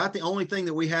pigs, about the only thing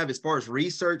that we have as far as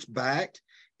research backed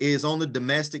is on the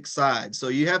domestic side. So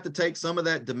you have to take some of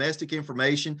that domestic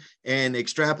information and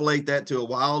extrapolate that to a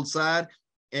wild side.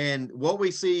 And what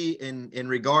we see in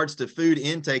regards to food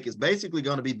intake is basically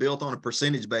going to be built on a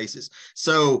percentage basis.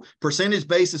 So percentage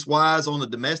basis wise on the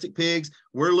domestic pigs,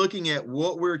 we're looking at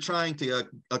what we're trying to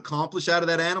accomplish out of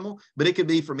that animal, but it could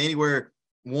be from anywhere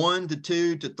 1 to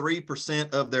 2 to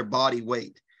 3% of their body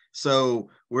weight. So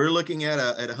we're looking at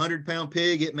a 100-pound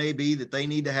pig. It may be that they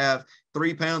need to have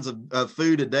 3 pounds of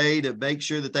food a day to make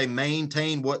sure that they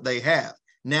maintain what they have.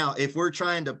 Now, if we're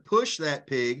trying to push that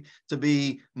pig to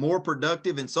be more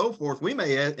productive and so forth, we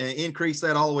may increase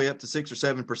that all the way up to 6 or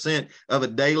 7% of a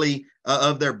daily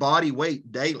of their body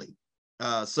weight daily.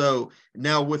 So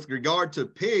now with regard to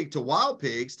wild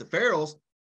pigs, to ferals,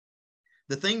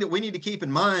 the thing that we need to keep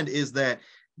in mind is that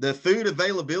the food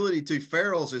availability to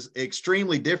ferals is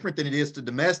extremely different than it is to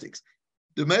domestics.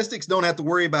 Domestics don't have to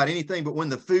worry about anything but when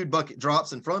the food bucket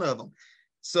drops in front of them.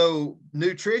 So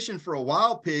nutrition for a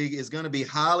wild pig is going to be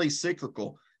highly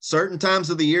cyclical. Certain times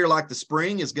of the year, like the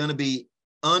spring, is going to be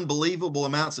unbelievable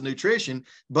amounts of nutrition,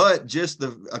 but just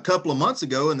a couple of months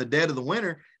ago in the dead of the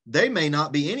winter, they may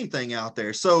not be anything out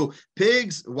there. So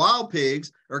pigs, wild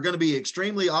pigs, are going to be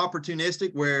extremely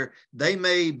opportunistic, where they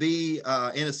may be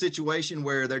in a situation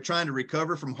where they're trying to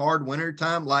recover from hard winter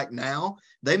time. Like now,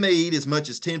 they may eat as much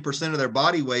as 10% of their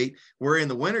body weight, where in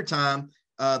the wintertime,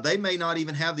 they may not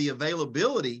even have the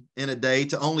availability in a day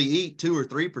to only eat 2 or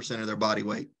 3% of their body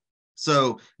weight.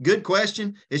 So good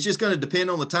question. It's just going to depend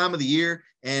on the time of the year,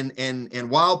 and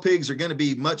wild pigs are going to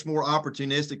be much more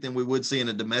opportunistic than we would see in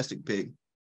a domestic pig.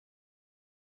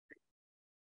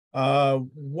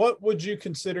 What would you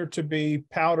consider to be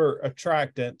powder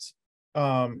attractants,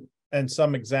 and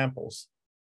some examples?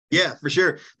 Yeah, for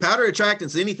sure. Powder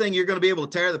attractants, anything you're going to be able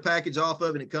to tear the package off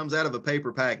of and it comes out of a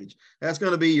paper package. That's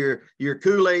going to be your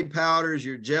Kool-Aid powders,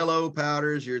 your Jell-O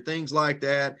powders, your things like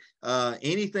that.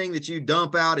 Anything that you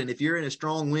dump out, and if you're in a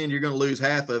strong wind, you're going to lose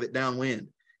half of it downwind.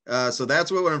 So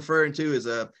that's what I'm referring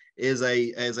to as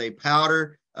a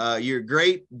powder. Your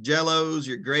grape Jell-Os,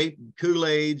 your grape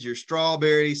Kool-Aids, your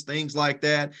strawberries, things like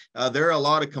that. There are a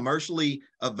lot of commercially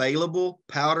available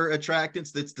powder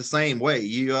attractants that's the same way.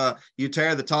 You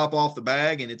tear the top off the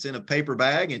bag and it's in a paper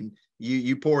bag and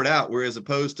you pour it out, whereas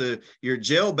opposed to your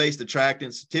gel-based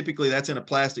attractants, typically that's in a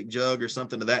plastic jug or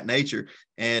something of that nature.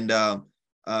 And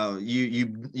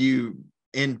you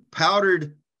in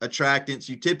powdered attractants,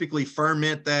 you typically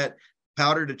ferment that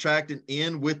powdered attractant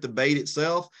in with the bait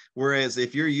itself. Whereas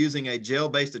if you're using a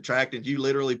gel-based attractant, you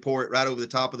literally pour it right over the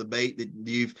top of the bait that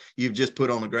you've just put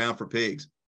on the ground for pigs.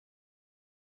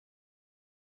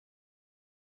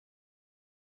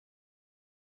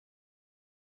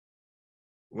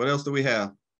 What else do we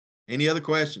have? Any other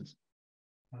questions?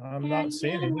 I'm not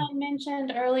seeing any. I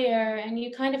mentioned earlier, and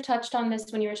you kind of touched on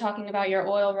this when you were talking about your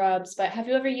oil rubs, but have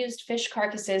you ever used fish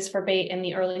carcasses for bait in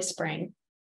the early spring?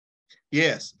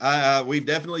 Yes, we've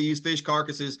definitely used fish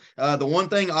carcasses. The one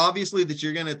thing, obviously, that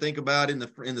you're going to think about in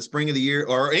the spring of the year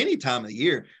or any time of the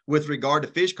year with regard to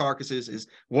fish carcasses is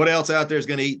what else out there is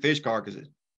going to eat fish carcasses.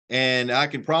 And I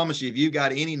can promise you, if you've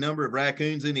got any number of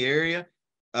raccoons in the area,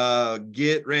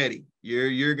 get ready.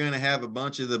 You're going to have a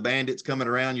bunch of the bandits coming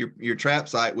around your trap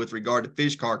site with regard to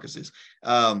fish carcasses.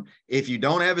 If you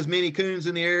don't have as many coons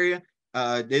in the area,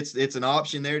 it's an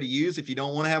option there to use if you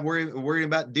don't want to have worrying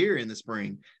about deer in the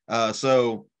spring.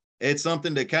 So it's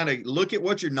something to kind of look at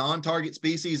what your non-target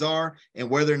species are and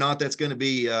whether or not that's going to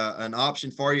be an option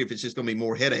for you if it's just going to be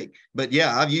more headache. But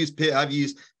yeah, I've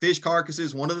used fish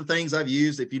carcasses. One of the things I've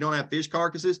used if you don't have fish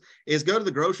carcasses is go to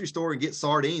the grocery store and get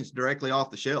sardines directly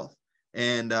off the shelf.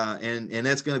 And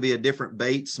that's going to be a different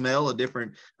bait smell, a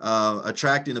different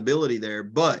attracting ability there.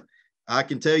 But I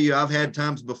can tell you, I've had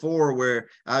times before where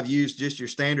I've used just your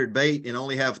standard bait and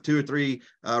only have 2 or 3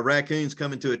 raccoons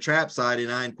come into a trap site,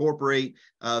 and I incorporate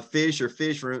fish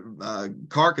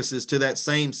carcasses to that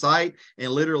same site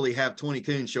and literally have 20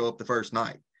 coons show up the first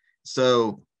night.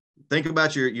 So think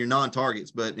about your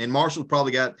non-targets. And Marshall's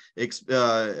probably got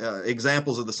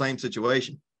examples of the same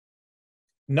situation.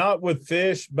 Not with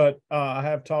fish, but I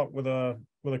have talked with a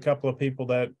couple of people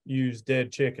that use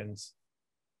dead chickens.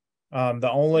 The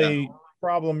only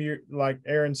problem, you're like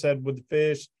Aaron said with the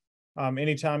fish,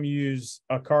 anytime you use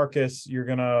a carcass, you're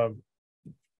gonna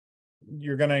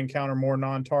encounter more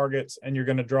non-targets, and you're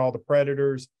gonna draw the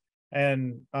predators,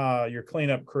 and your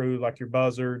cleanup crew, like your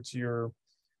buzzards, your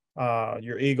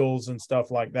eagles and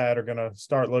stuff like that, are gonna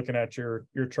start looking at your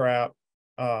trap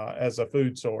as a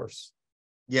food source.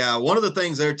 Yeah, one of the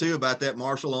things there too about that,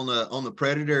 Marshall, on the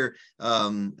predator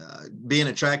being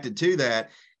attracted to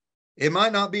that, it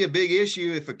might not be a big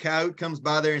issue if a coyote comes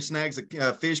by there and snags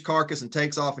a fish carcass and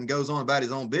takes off and goes on about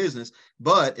his own business.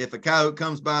 But if a coyote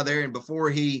comes by there and before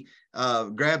he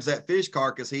grabs that fish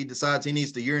carcass, he decides he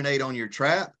needs to urinate on your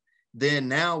trap, then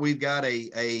now we've got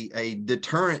a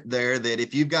deterrent there that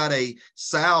if you've got a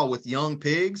sow with young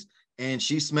pigs and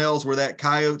she smells where that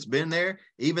coyote's been there,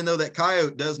 even though that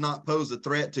coyote does not pose a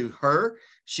threat to her,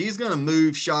 she's going to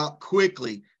move shop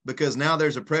quickly because now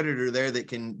there's a predator there that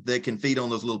can feed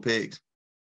on those little pigs.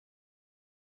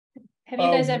 Have you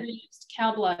guys ever used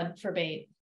cow blood for bait?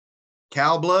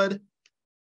 Cow blood?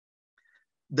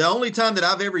 The only time that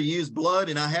I've ever used blood,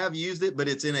 and I have used it, but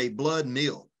it's in a blood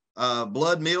meal.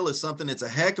 Blood meal is something that's a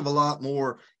heck of a lot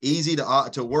more easy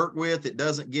to work with. It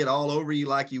doesn't get all over you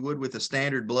like you would with a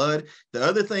standard blood. The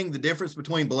other thing, the difference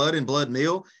between blood and blood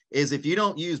meal is if you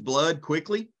don't use blood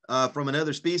quickly from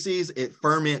another species, it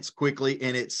ferments quickly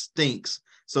and it stinks.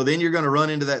 So then you're going to run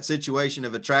into that situation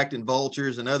of attracting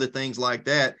vultures and other things like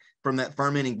that from that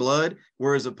fermenting blood.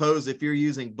 Whereas opposed, if you're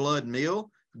using blood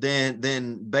meal,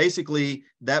 then basically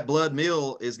that blood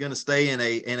meal is going to stay in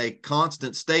a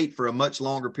constant state for a much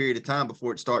longer period of time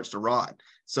before it starts to rot.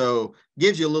 So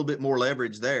gives you a little bit more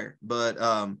leverage there. But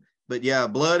yeah,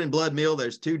 blood and blood meal,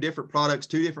 there's 2 different products,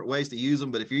 2 different ways to use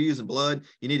them. But if you're using blood,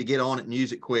 you need to get on it and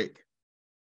use it quick.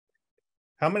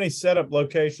 How many setup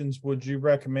locations would you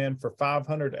recommend for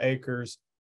 500 acres,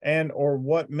 and or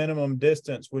what minimum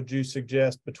distance would you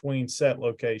suggest between set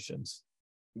locations?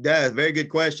 Yeah, very good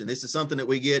question. This is something that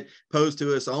we get posed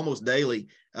to us almost daily.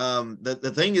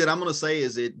 The thing that I'm going to say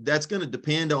is that's going to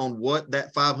depend on what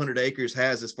that 500 acres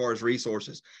has as far as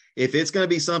resources. If it's going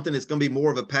to be something that's going to be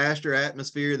more of a pasture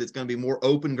atmosphere, that's going to be more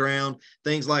open ground,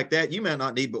 things like that, you might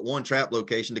not need but 1 trap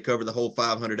location to cover the whole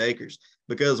 500 acres,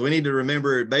 because we need to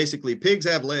remember basically pigs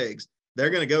have legs. They're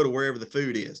going to go to wherever the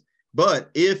food is. But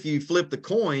if you flip the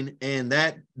coin and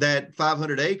that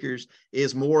 500 acres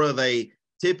is more of a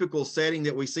typical setting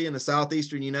that we see in the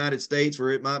southeastern United States, where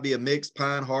it might be a mixed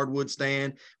pine hardwood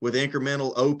stand with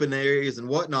incremental open areas and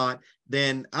whatnot,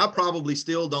 then I probably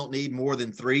still don't need more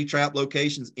than 3 trap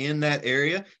locations in that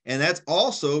area. And that's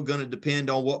also going to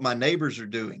depend on what my neighbors are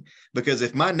doing, because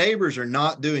if my neighbors are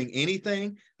not doing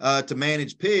anything to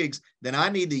manage pigs, then I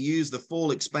need to use the full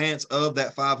expanse of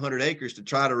that 500 acres to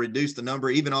try to reduce the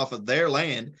number even off of their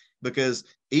land, because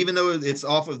even though it's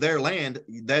off of their land,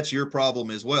 that's your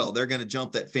problem as well. They're going to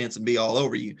jump that fence and be all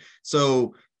over you.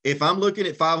 So if I'm looking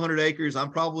at 500 acres,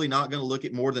 I'm probably not going to look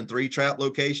at more than 3 trap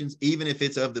locations, even if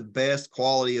it's of the best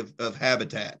quality of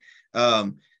habitat.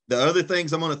 The other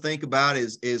things I'm going to think about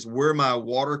is where my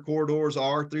water corridors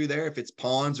are through there. If it's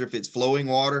ponds or if it's flowing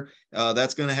water,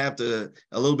 that's going to have a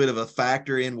little bit of a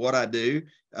factor in what I do.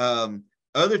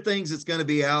 Other things that's going to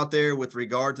be out there with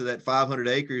regard to that 500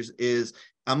 acres is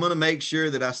I'm going to make sure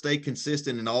that I stay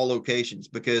consistent in all locations,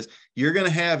 because you're going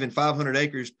to have in 500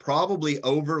 acres probably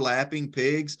overlapping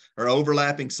pigs or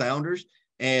overlapping sounders.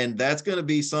 And that's going to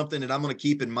be something that I'm going to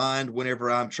keep in mind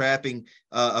whenever I'm trapping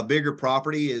a bigger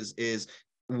property is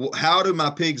how do my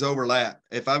pigs overlap?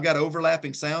 If I've got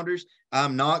overlapping sounders,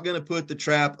 I'm not going to put the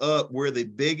trap up where the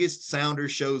biggest sounder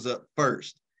shows up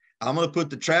first. I'm going to put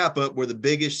the trap up where the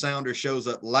biggest sounder shows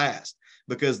up last,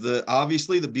 because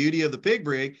obviously the beauty of the pig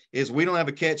brig is we don't have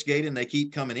a catch gate and they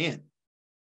keep coming in.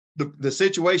 The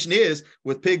situation is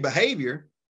with pig behavior,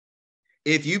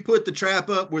 if you put the trap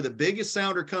up where the biggest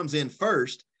sounder comes in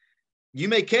first, you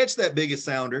may catch that biggest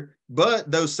sounder, but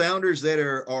those sounders that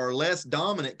are less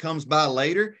dominant comes by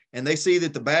later and they see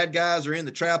that the bad guys are in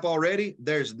the trap already,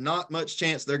 there's not much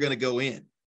chance they're going to go in.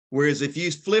 Whereas if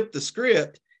you flip the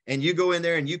script and you go in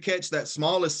there and you catch that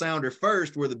smallest sounder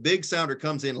first where the big sounder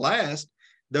comes in last,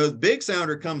 the big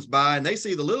sounder comes by and they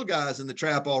see the little guys in the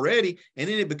trap already, and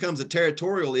then it becomes a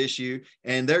territorial issue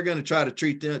and they're going to try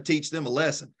to teach them a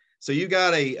lesson. So you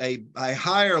got a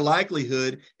higher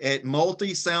likelihood at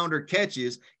multi-sounder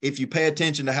catches if you pay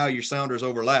attention to how your sounders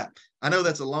overlap. I know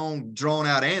that's a long,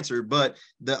 drawn-out answer, but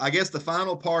I guess the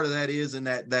final part of that is, and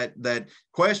that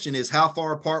question is, how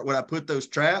far apart would I put those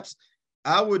traps?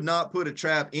 I would not put a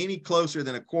trap any closer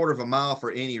than 1/4 of a mile for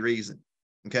any reason.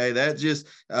 Okay, that's just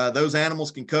those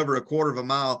animals can cover 1/4 of a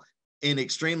mile in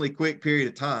extremely quick period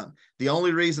of time. The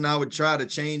only reason I would try to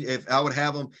change, if I would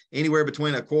have them anywhere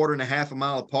between 1/4 and 1/2 a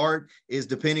mile apart, is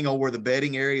depending on where the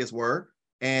bedding areas were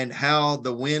and how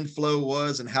the wind flow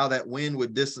was and how that wind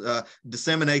would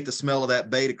disseminate the smell of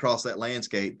that bait across that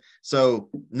landscape. So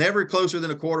never closer than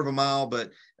 1/4 of a mile,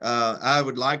 but I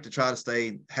would like to try to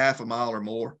stay 1/2 a mile or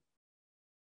more.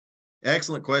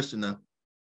 Excellent question, though.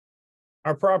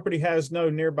 Our property has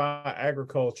no nearby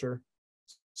agriculture,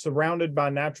 surrounded by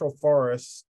natural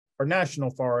forests or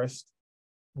national forest.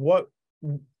 What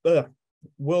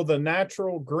will the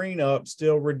natural green up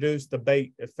still reduce the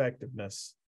bait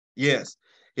effectiveness? Yes,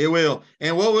 it will.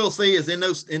 And what we'll see is in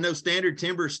those standard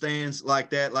timber stands like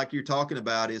that, like you're talking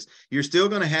about, is you're still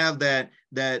going to have that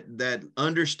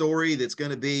understory that's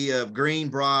going to be of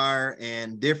greenbrier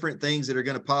and different things that are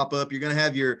going to pop up. You're going to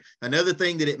have another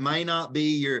thing that it may not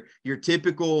be your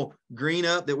typical green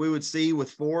up that we would see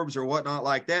with forbs or whatnot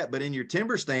like that. But in your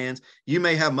timber stands, you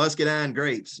may have muscadine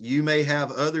grapes. You may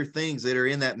have other things that are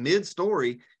in that mid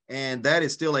story, and that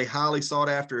is still a highly sought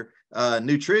after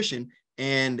nutrition.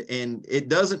 And it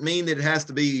doesn't mean that it has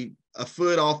to be a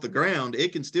foot off the ground.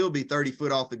 It can still be 30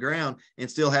 foot off the ground and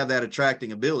still have that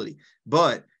attracting ability.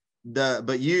 But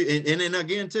you, and then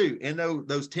again too, in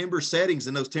those timber settings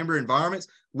and those timber environments,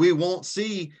 we won't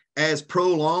see as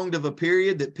prolonged of a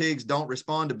period that pigs don't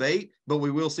respond to bait, but we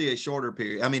will see a shorter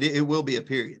period. I mean, it will be a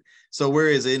period. So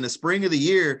whereas in the spring of the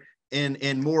year,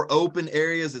 in more open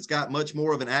areas, it's got much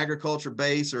more of an agriculture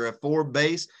base or a forb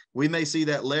base, we may see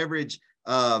that leverage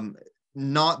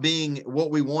not being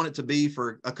what we want it to be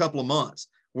for a couple of months,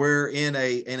 where in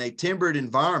a timbered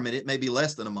environment, it may be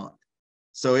less than a month.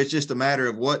 So it's just a matter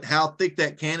of how thick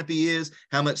that canopy is,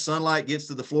 how much sunlight gets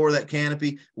to the floor of that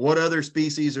canopy, what other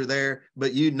species are there.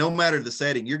 But no matter the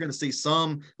setting, you're going to see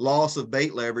some loss of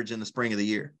bait leverage in the spring of the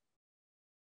year.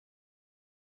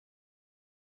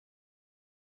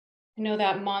 I know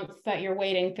that month that you're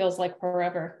waiting feels like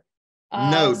forever.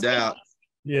 No doubt.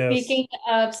 Yes. Speaking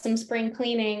of some spring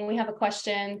cleaning, we have a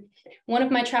question. One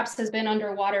of my traps has been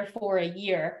underwater for a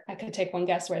year. I could take one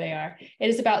guess where they are. It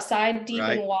is about side deep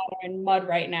in water and mud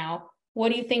right now.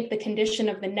 What do you think the condition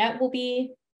of the net will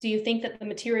be? Do you think that the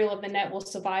material of the net will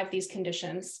survive these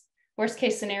conditions? Worst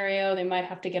case scenario, they might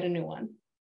have to get a new one.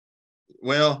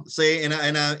 Well, see, and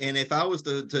if I was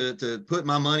to put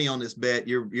my money on this bet,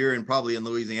 you're probably in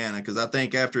Louisiana, because I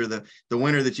think after the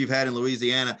winter that you've had in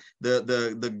Louisiana,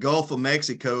 the Gulf of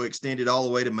Mexico extended all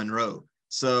the way to Monroe.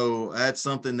 So that's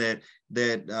something that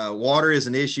water is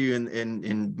an issue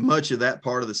in much of that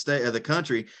part of the state of the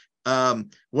country.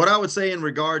 What I would say in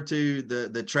regard to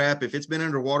the trap, if it's been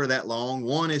underwater that long,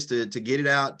 one is to get it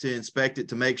out, to inspect it,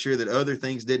 to make sure that other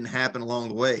things didn't happen along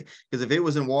the way. Because if it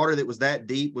was in water that was that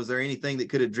deep, was there anything that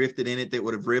could have drifted in it that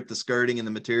would have ripped the skirting and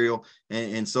the material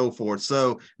and so forth?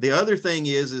 So the other thing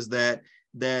is that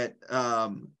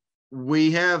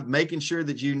we have making sure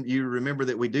that you remember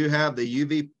that we do have the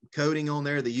UV coating on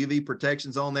there, the UV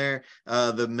protections on there.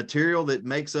 The material that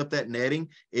makes up that netting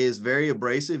is very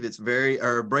abrasive. It's very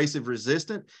abrasive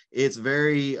resistant. It's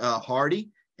very hardy.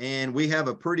 And we have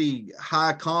a pretty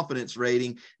high confidence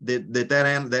rating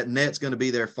that net's going to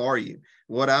be there for you.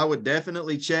 What I would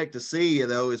definitely check to see,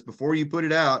 though, is before you put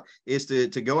it out, is to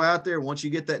go out there once you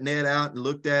get that net out and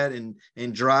looked at and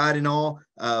dried and all,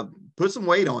 put some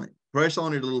weight on it, press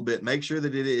on it a little bit, make sure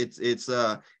that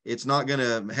it's not going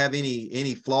to have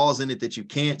any flaws in it that you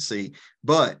can't see.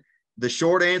 But the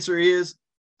short answer is,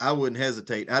 I wouldn't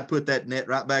hesitate. I'd put that net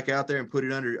right back out there and put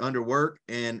it under work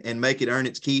and make it earn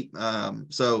its keep.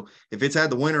 So if it's had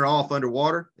the winter off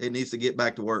underwater, it needs to get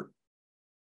back to work.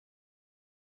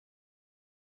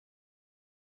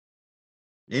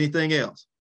 Anything else?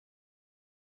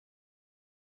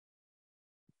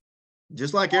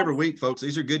 Just like every week, folks,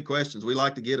 these are good questions. We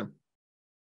like to get them.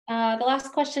 The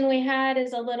last question we had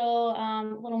is a little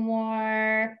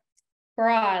more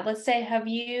broad. Let's say,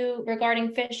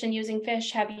 regarding fish and using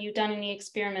fish, have you done any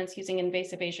experiments using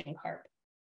invasive Asian carp?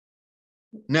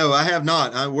 No, I have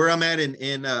not. Where I'm at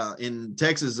in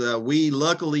Texas, we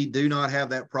luckily do not have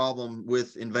that problem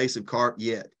with invasive carp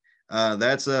yet.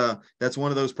 That's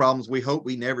one of those problems we hope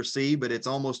we never see, but it's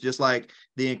almost just like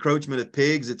the encroachment of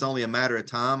pigs. It's only a matter of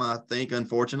time, I think,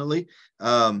 unfortunately.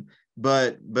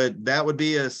 But that would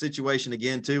be a situation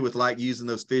again too with like using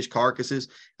those fish carcasses.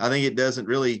 I think it doesn't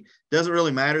really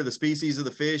matter the species of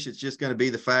the fish. It's just going to be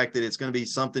the fact that it's going to be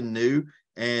something new.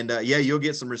 And yeah, you'll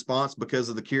get some response because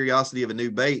of the curiosity of a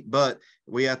new bait, but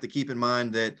we have to keep in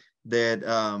mind that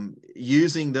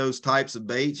using those types of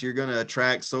baits, you're going to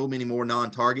attract so many more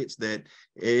non-targets that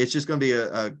it's just going to be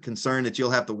a concern that you'll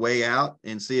have to weigh out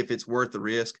and see if it's worth the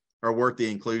risk or worth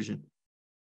the inclusion.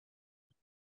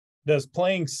 Does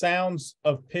playing sounds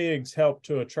of pigs help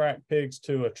to attract pigs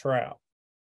to a trap?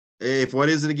 If what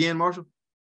is it again, Marshall?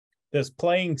 Does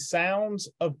playing sounds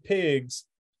of pigs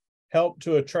help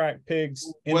to attract pigs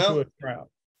into a trap?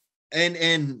 And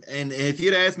if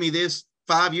you'd asked me this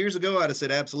 5 years ago, I'd have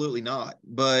said absolutely not.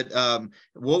 But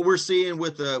what we're seeing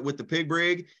with the Pig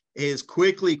Brig is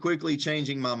quickly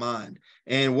changing my mind.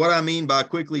 And what I mean by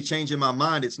quickly changing my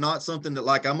mind, it's not something that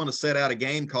like I'm going to set out a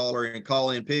game caller and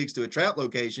call in pigs to a trap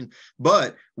location.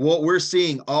 But what we're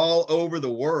seeing all over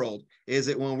the world is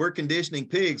that when we're conditioning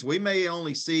pigs, we may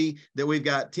only see that we've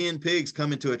got 10 pigs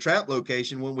coming to a trap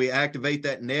location when we activate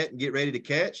that net and get ready to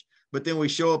catch. But then we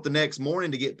show up the next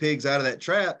morning to get pigs out of that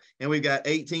trap and we've got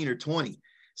 18 or 20.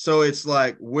 So it's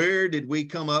like, where did we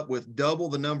come up with double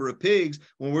the number of pigs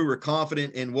when we were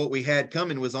confident in what we had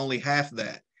coming was only half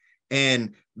that?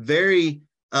 And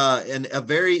a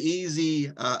very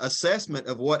easy assessment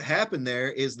of what happened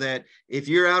there is that if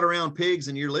you're out around pigs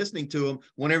and you're listening to them,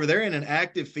 whenever they're in an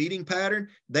active feeding pattern,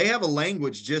 they have a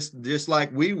language just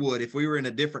like we would if we were in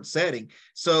a different setting.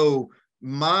 So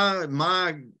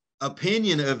my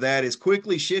opinion of that is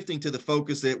quickly shifting to the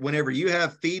focus that whenever you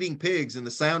have feeding pigs and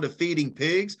the sound of feeding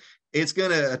pigs, it's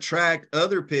going to attract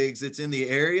other pigs that's in the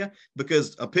area,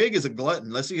 because a pig is a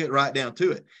glutton. Let's get right down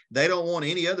to it. They don't want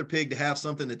any other pig to have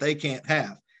something that they can't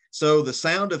have. So the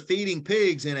sound of feeding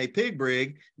pigs in a pig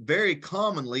brig very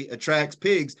commonly attracts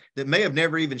pigs that may have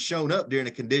never even shown up during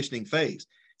a conditioning phase.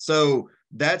 So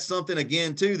that's something,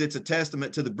 again, too, that's a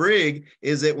testament to the brig,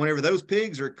 is that whenever those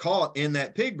pigs are caught in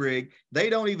that pig brig, they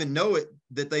don't even know it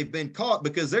that they've been caught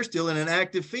because they're still in an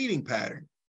active feeding pattern.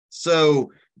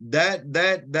 So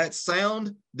that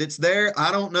sound that's there,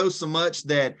 I don't know so much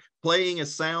that playing a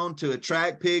sound to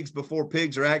attract pigs before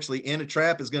pigs are actually in a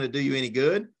trap is going to do you any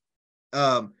good.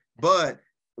 But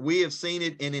we have seen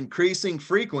it in increasing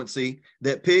frequency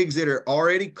that pigs that are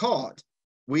already caught,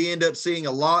 we end up seeing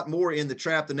a lot more in the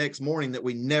trap the next morning that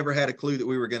we never had a clue that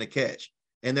we were going to catch.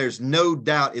 And there's no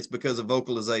doubt it's because of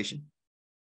vocalization.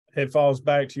 It falls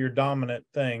back to your dominant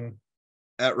thing.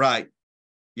 Right.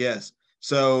 Yes.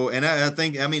 So, and I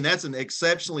think, I mean, that's an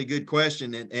exceptionally good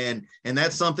question. And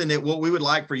that's something that what we would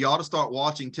like for y'all to start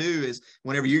watching too, is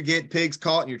whenever you get pigs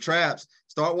caught in your traps,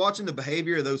 start watching the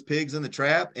behavior of those pigs in the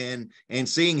trap and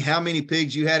seeing how many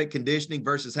pigs you had at conditioning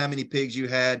versus how many pigs you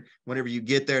had whenever you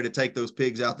get there to take those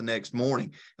pigs out the next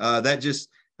morning. That just,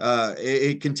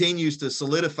 it continues to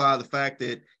solidify the fact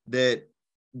that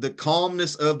the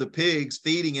calmness of the pigs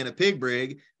feeding in a pig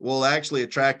brig will actually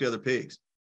attract other pigs.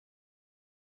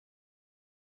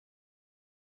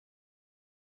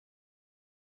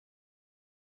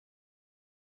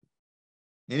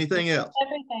 Anything else?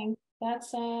 Everything.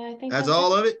 That's I think that's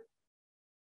all of it.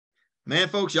 Man,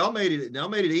 folks, y'all made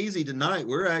it easy tonight.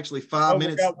 We're actually 5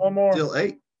 minutes till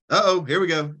 8. Uh-oh, here we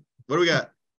go. What do we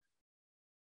got?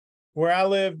 Where I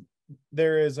live,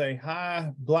 there is a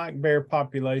high black bear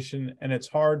population and it's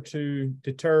hard to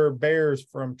deter bears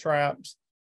from traps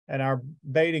and our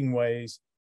baiting ways,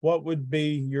 what would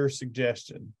be your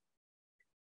suggestion?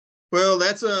 Well,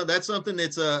 that's something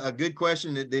that's a good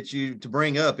question that you to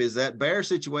bring up, is that bear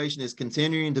situation is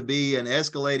continuing to be an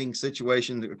escalating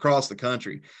situation across the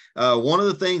country. One of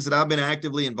the things that I've been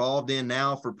actively involved in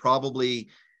now for probably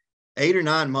 8 or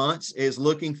 9 months is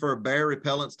looking for bear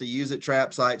repellents to use at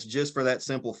trap sites, just for that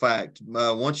simple fact.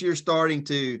 Once you're starting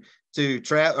to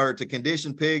trap or to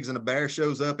condition pigs and a bear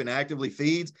shows up and actively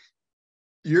feeds,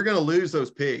 you're going to lose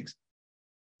those pigs.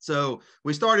 So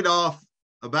we started off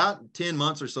about 10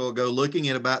 months or so ago looking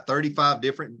at about 35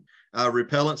 different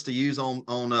repellents to use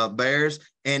on bears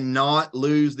and not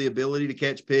lose the ability to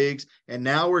catch pigs. And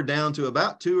now we're down to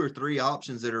about 2 or 3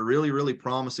 options that are really, really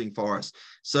promising for us.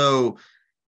 So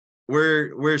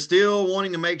we're still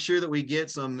wanting to make sure that we get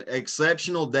some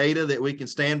exceptional data that we can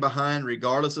stand behind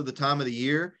regardless of the time of the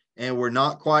year. And we're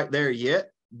not quite there yet,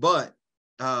 but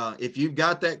if you've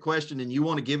got that question and you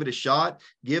want to give it a shot,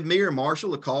 give me or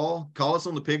Marshall a call. Call us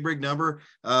on the Pig Brig number.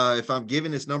 If I'm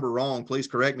giving this number wrong, please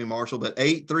correct me, Marshall, but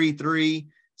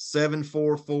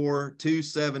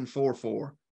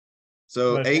 833-744-2744.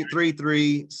 So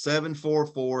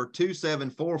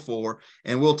 833-744-2744.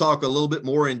 And we'll talk a little bit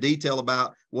more in detail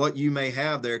about what you may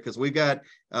have there, because we've got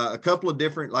a couple of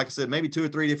different, like I said, maybe 2 or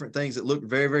 3 different things that look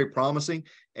very, very promising.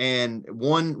 And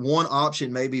one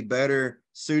option may be better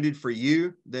suited for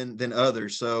you than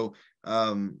others. So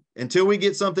until we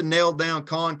get something nailed down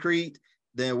concrete,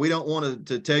 then we don't want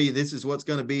to tell you this is what's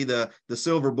going to be the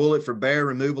silver bullet for bear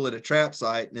removal at a trap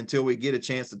site until we get a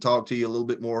chance to talk to you a little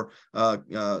bit more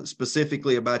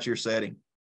specifically about your setting.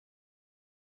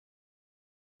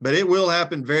 But it will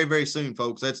happen very, very soon,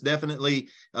 folks. That's definitely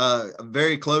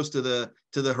very close to the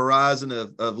horizon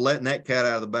of letting that cat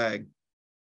out of the bag.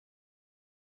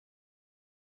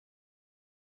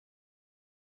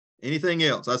 Anything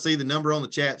else? I see the number on the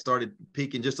chat started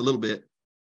peaking just a little bit.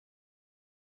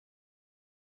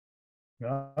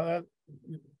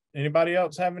 Anybody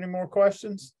else have any more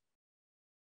questions?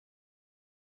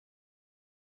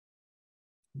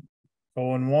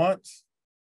 Going once,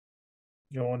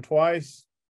 going twice.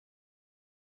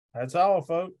 That's all,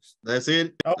 folks. That's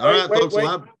it. Oh, all right, folks.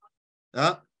 Wait.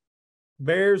 Well,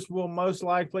 bears will most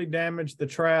likely damage the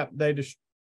trap. They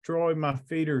destroy my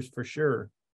feeders for sure.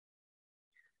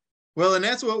 Well, and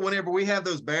that's what, whenever we have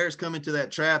those bears come into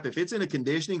that trap, if it's in a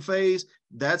conditioning phase,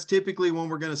 that's typically when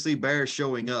we're going to see bears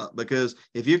showing up, because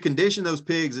if you condition those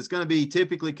pigs, it's going to be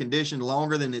typically conditioned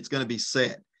longer than it's going to be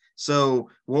set. So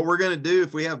what we're going to do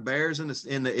if we have bears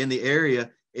in the area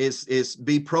is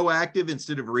be proactive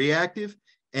instead of reactive,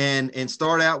 and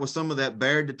start out with some of that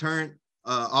bear deterrent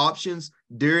options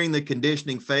during the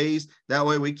conditioning phase. That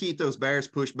way we keep those bears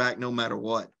pushed back no matter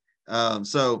what.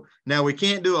 So now we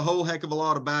can't do a whole heck of a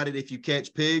lot about it. If you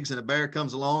catch pigs and a bear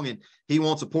comes along and he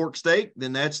wants a pork steak,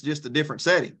 then that's just a different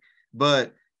setting.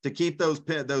 But to keep those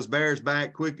bears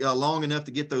back quick, long enough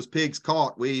to get those pigs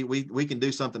caught, we can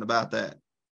do something about that.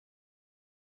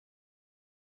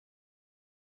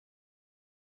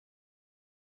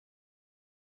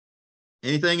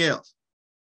 Anything else?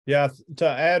 Yeah, to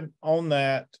add on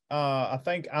that, I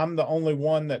think I'm the only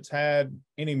one that's had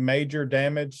any major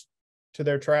damage to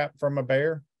their trap from a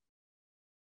bear.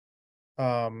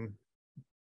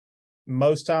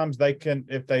 Most times they can,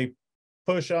 if they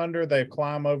push under, they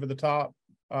climb over the top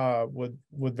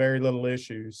with very little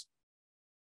issues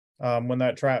when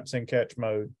that trap's in catch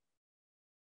mode.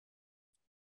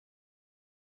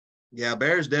 Yeah,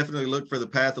 bears definitely look for the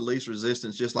path of least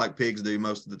resistance, just like pigs do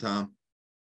most of the time.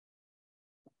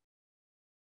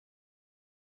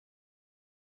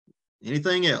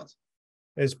 Anything else?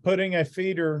 Is putting a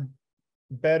feeder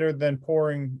better than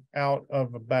pouring out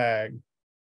of a bag?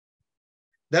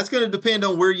 That's going to depend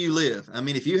on where you live. I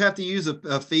mean, if you have to use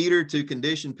a feeder to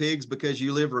condition pigs because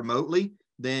you live remotely,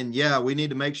 then yeah, we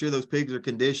need to make sure those pigs are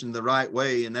conditioned the right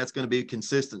way, and that's going to be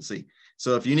consistency.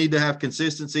 So if you need to have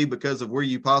consistency because of where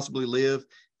you possibly live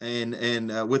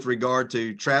and with regard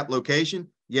to trap location,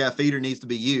 yeah, a feeder needs to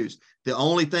be used. The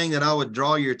only thing that I would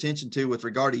draw your attention to with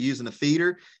regard to using a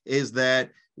feeder is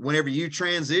that whenever you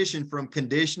transition from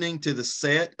conditioning to the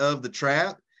set of the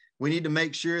trap, we need to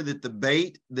make sure that the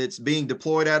bait that's being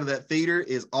deployed out of that feeder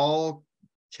is all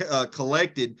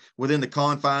collected within the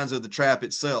confines of the trap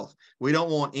itself. We don't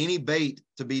want any bait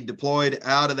to be deployed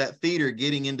out of that feeder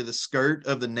getting into the skirt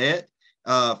of the net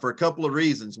for a couple of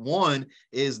reasons. One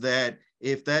is that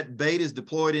if that bait is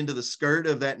deployed into the skirt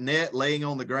of that net laying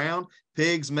on the ground,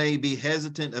 pigs may be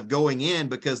hesitant of going in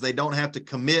because they don't have to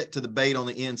commit to the bait on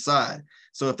the inside.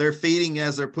 So if they're feeding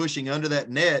as they're pushing under that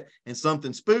net and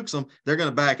something spooks them, they're going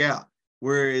to back out.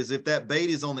 Whereas if that bait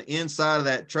is on the inside of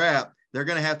that trap, they're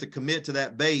going to have to commit to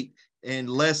that bait, and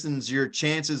lessens your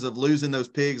chances of losing those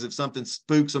pigs if something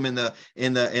spooks them in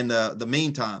the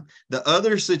meantime. The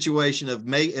other situation of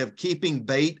keeping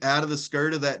bait out of the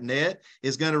skirt of that net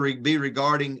is going to be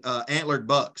regarding antlered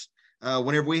bucks.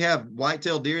 Whenever we have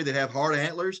white-tailed deer that have hard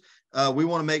antlers, we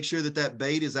want to make sure that that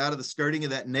bait is out of the skirting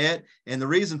of that net. And the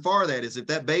reason for that is if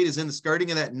that bait is in the skirting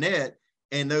of that net,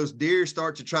 and those deer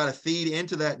start to try to feed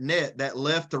into that net, that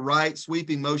left to right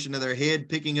sweeping motion of their head,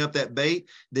 picking up that bait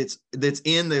that's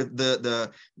in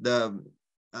the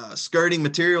skirting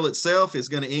material itself, is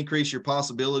going to increase your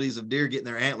possibilities of deer getting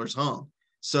their antlers hung.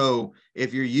 So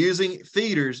if you're using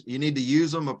feeders, you need to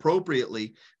use them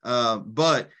appropriately.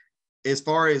 But as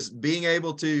far as being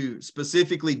able to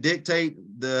specifically dictate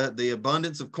the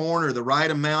abundance of corn or the right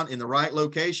amount in the right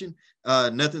location,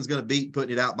 nothing's going to beat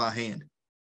putting it out by hand.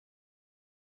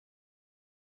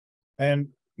 And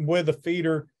with a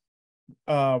feeder,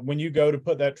 when you go to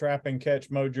put that trap in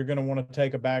catch mode, you're going to want to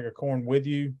take a bag of corn with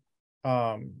you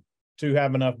to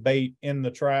have enough bait in the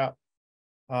trap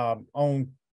when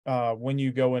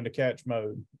you go into catch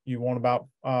mode. You want about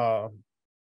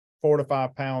 4 to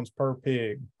 5 pounds per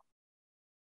pig.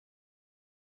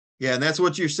 Yeah, and that's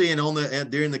what you're seeing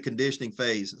during the conditioning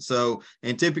phase. So,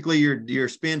 and typically your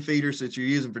spin feeders that you're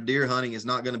using for deer hunting is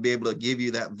not going to be able to give you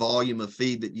that volume of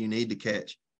feed that you need to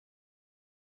catch.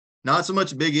 Not so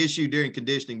much a big issue during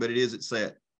conditioning, but it is at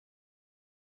set.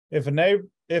 If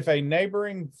a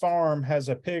neighboring farm has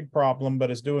a pig problem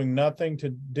but is doing nothing to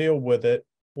deal with it,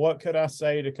 what could I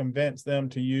say to convince them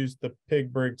to use the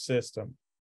Pig Brig system?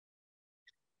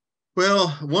 Well,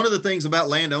 one of the things about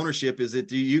land ownership is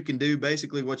that you can do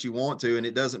basically what you want to, and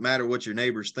it doesn't matter what your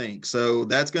neighbors think. So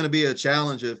that's going to be a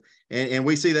challenge and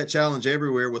we see that challenge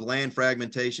everywhere with land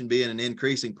fragmentation being an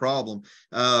increasing problem.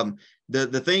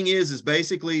 The thing is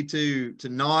basically to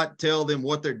not tell them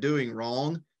what they're doing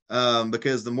wrong,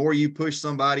 because the more you push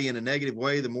somebody in a negative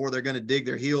way, the more they're going to dig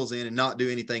their heels in and not do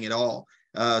anything at all.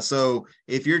 So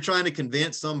if you're trying to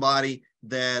convince somebody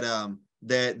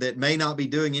that may not be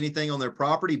doing anything on their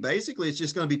property, basically it's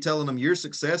just going to be telling them your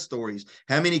success stories,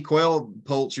 how many quail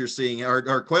poults you're seeing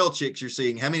or quail chicks you're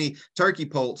seeing, how many turkey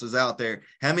poults is out there,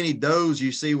 how many does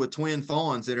you see with twin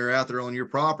fawns that are out there on your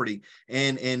property.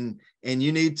 And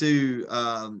you need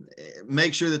to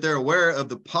make sure that they're aware of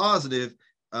the positive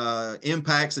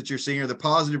impacts that you're seeing, or the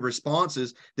positive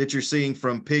responses that you're seeing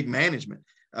from pig management.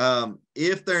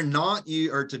 If they're not,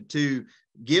 to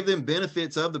give them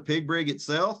benefits of the Pig Brig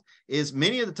itself, is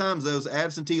many of the times those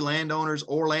absentee landowners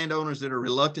or landowners that are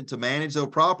reluctant to manage their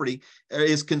property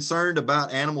is concerned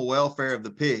about animal welfare of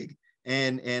the pig.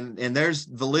 And there's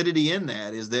validity in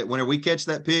that, is that whenever we catch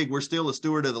that pig, we're still a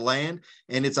steward of the land,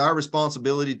 and it's our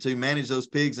responsibility to manage those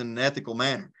pigs in an ethical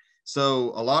manner.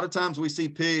 So a lot of times we see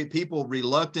people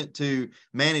reluctant to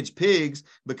manage pigs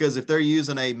because if they're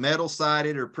using a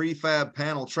metal-sided or prefab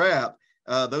panel trap,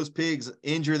 those pigs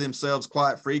injure themselves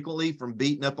quite frequently from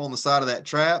beating up on the side of that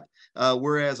trap.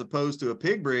 Whereas opposed to a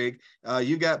Pig Brig,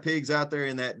 you got pigs out there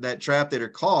in that trap that are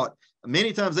caught.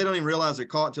 Many times they don't even realize they're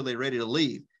caught until they're ready to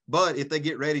leave. But if they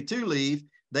get ready to leave,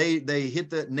 they hit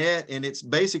that net, and it's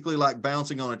basically like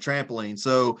bouncing on a trampoline.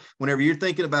 So whenever you're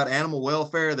thinking about animal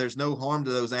welfare, there's no harm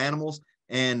to those animals.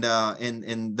 And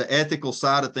the ethical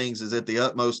side of things is at the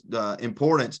utmost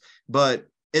importance. But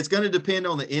it's going to depend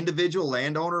on the individual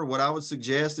landowner. What I would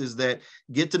suggest is that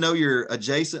get to know your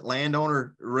adjacent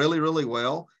landowner really, really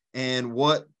well, and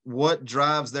what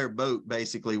drives their boat,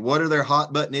 basically. What are their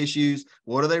hot button issues?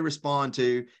 What do they respond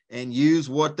to? And use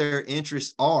what their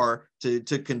interests are to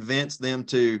convince them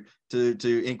to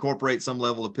incorporate some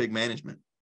level of pig management.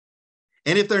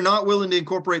 And if they're not willing to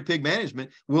incorporate pig management,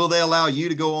 will they allow you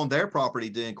to go on their property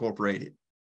to incorporate it?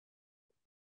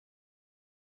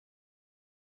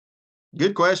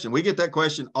 Good question. We get that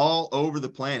question all over the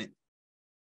planet.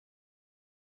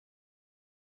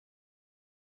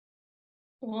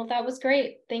 Well, that was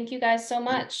great. Thank you guys so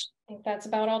much. I think that's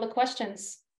about all the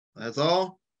questions. That's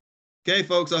all. Okay,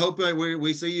 folks, I hope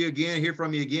we see you again, hear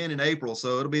from you again in April.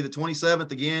 So it'll be the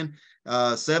 27th again,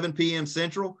 7 p.m.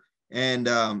 Central. And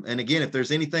again, if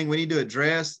there's anything we need to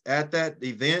address at that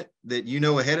event that you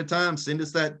know ahead of time, send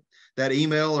us that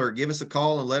email or give us a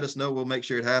call and let us know. We'll make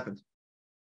sure it happens.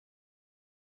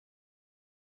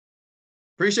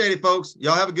 Appreciate it, folks.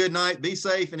 Y'all have a good night. Be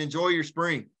safe and enjoy your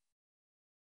spring.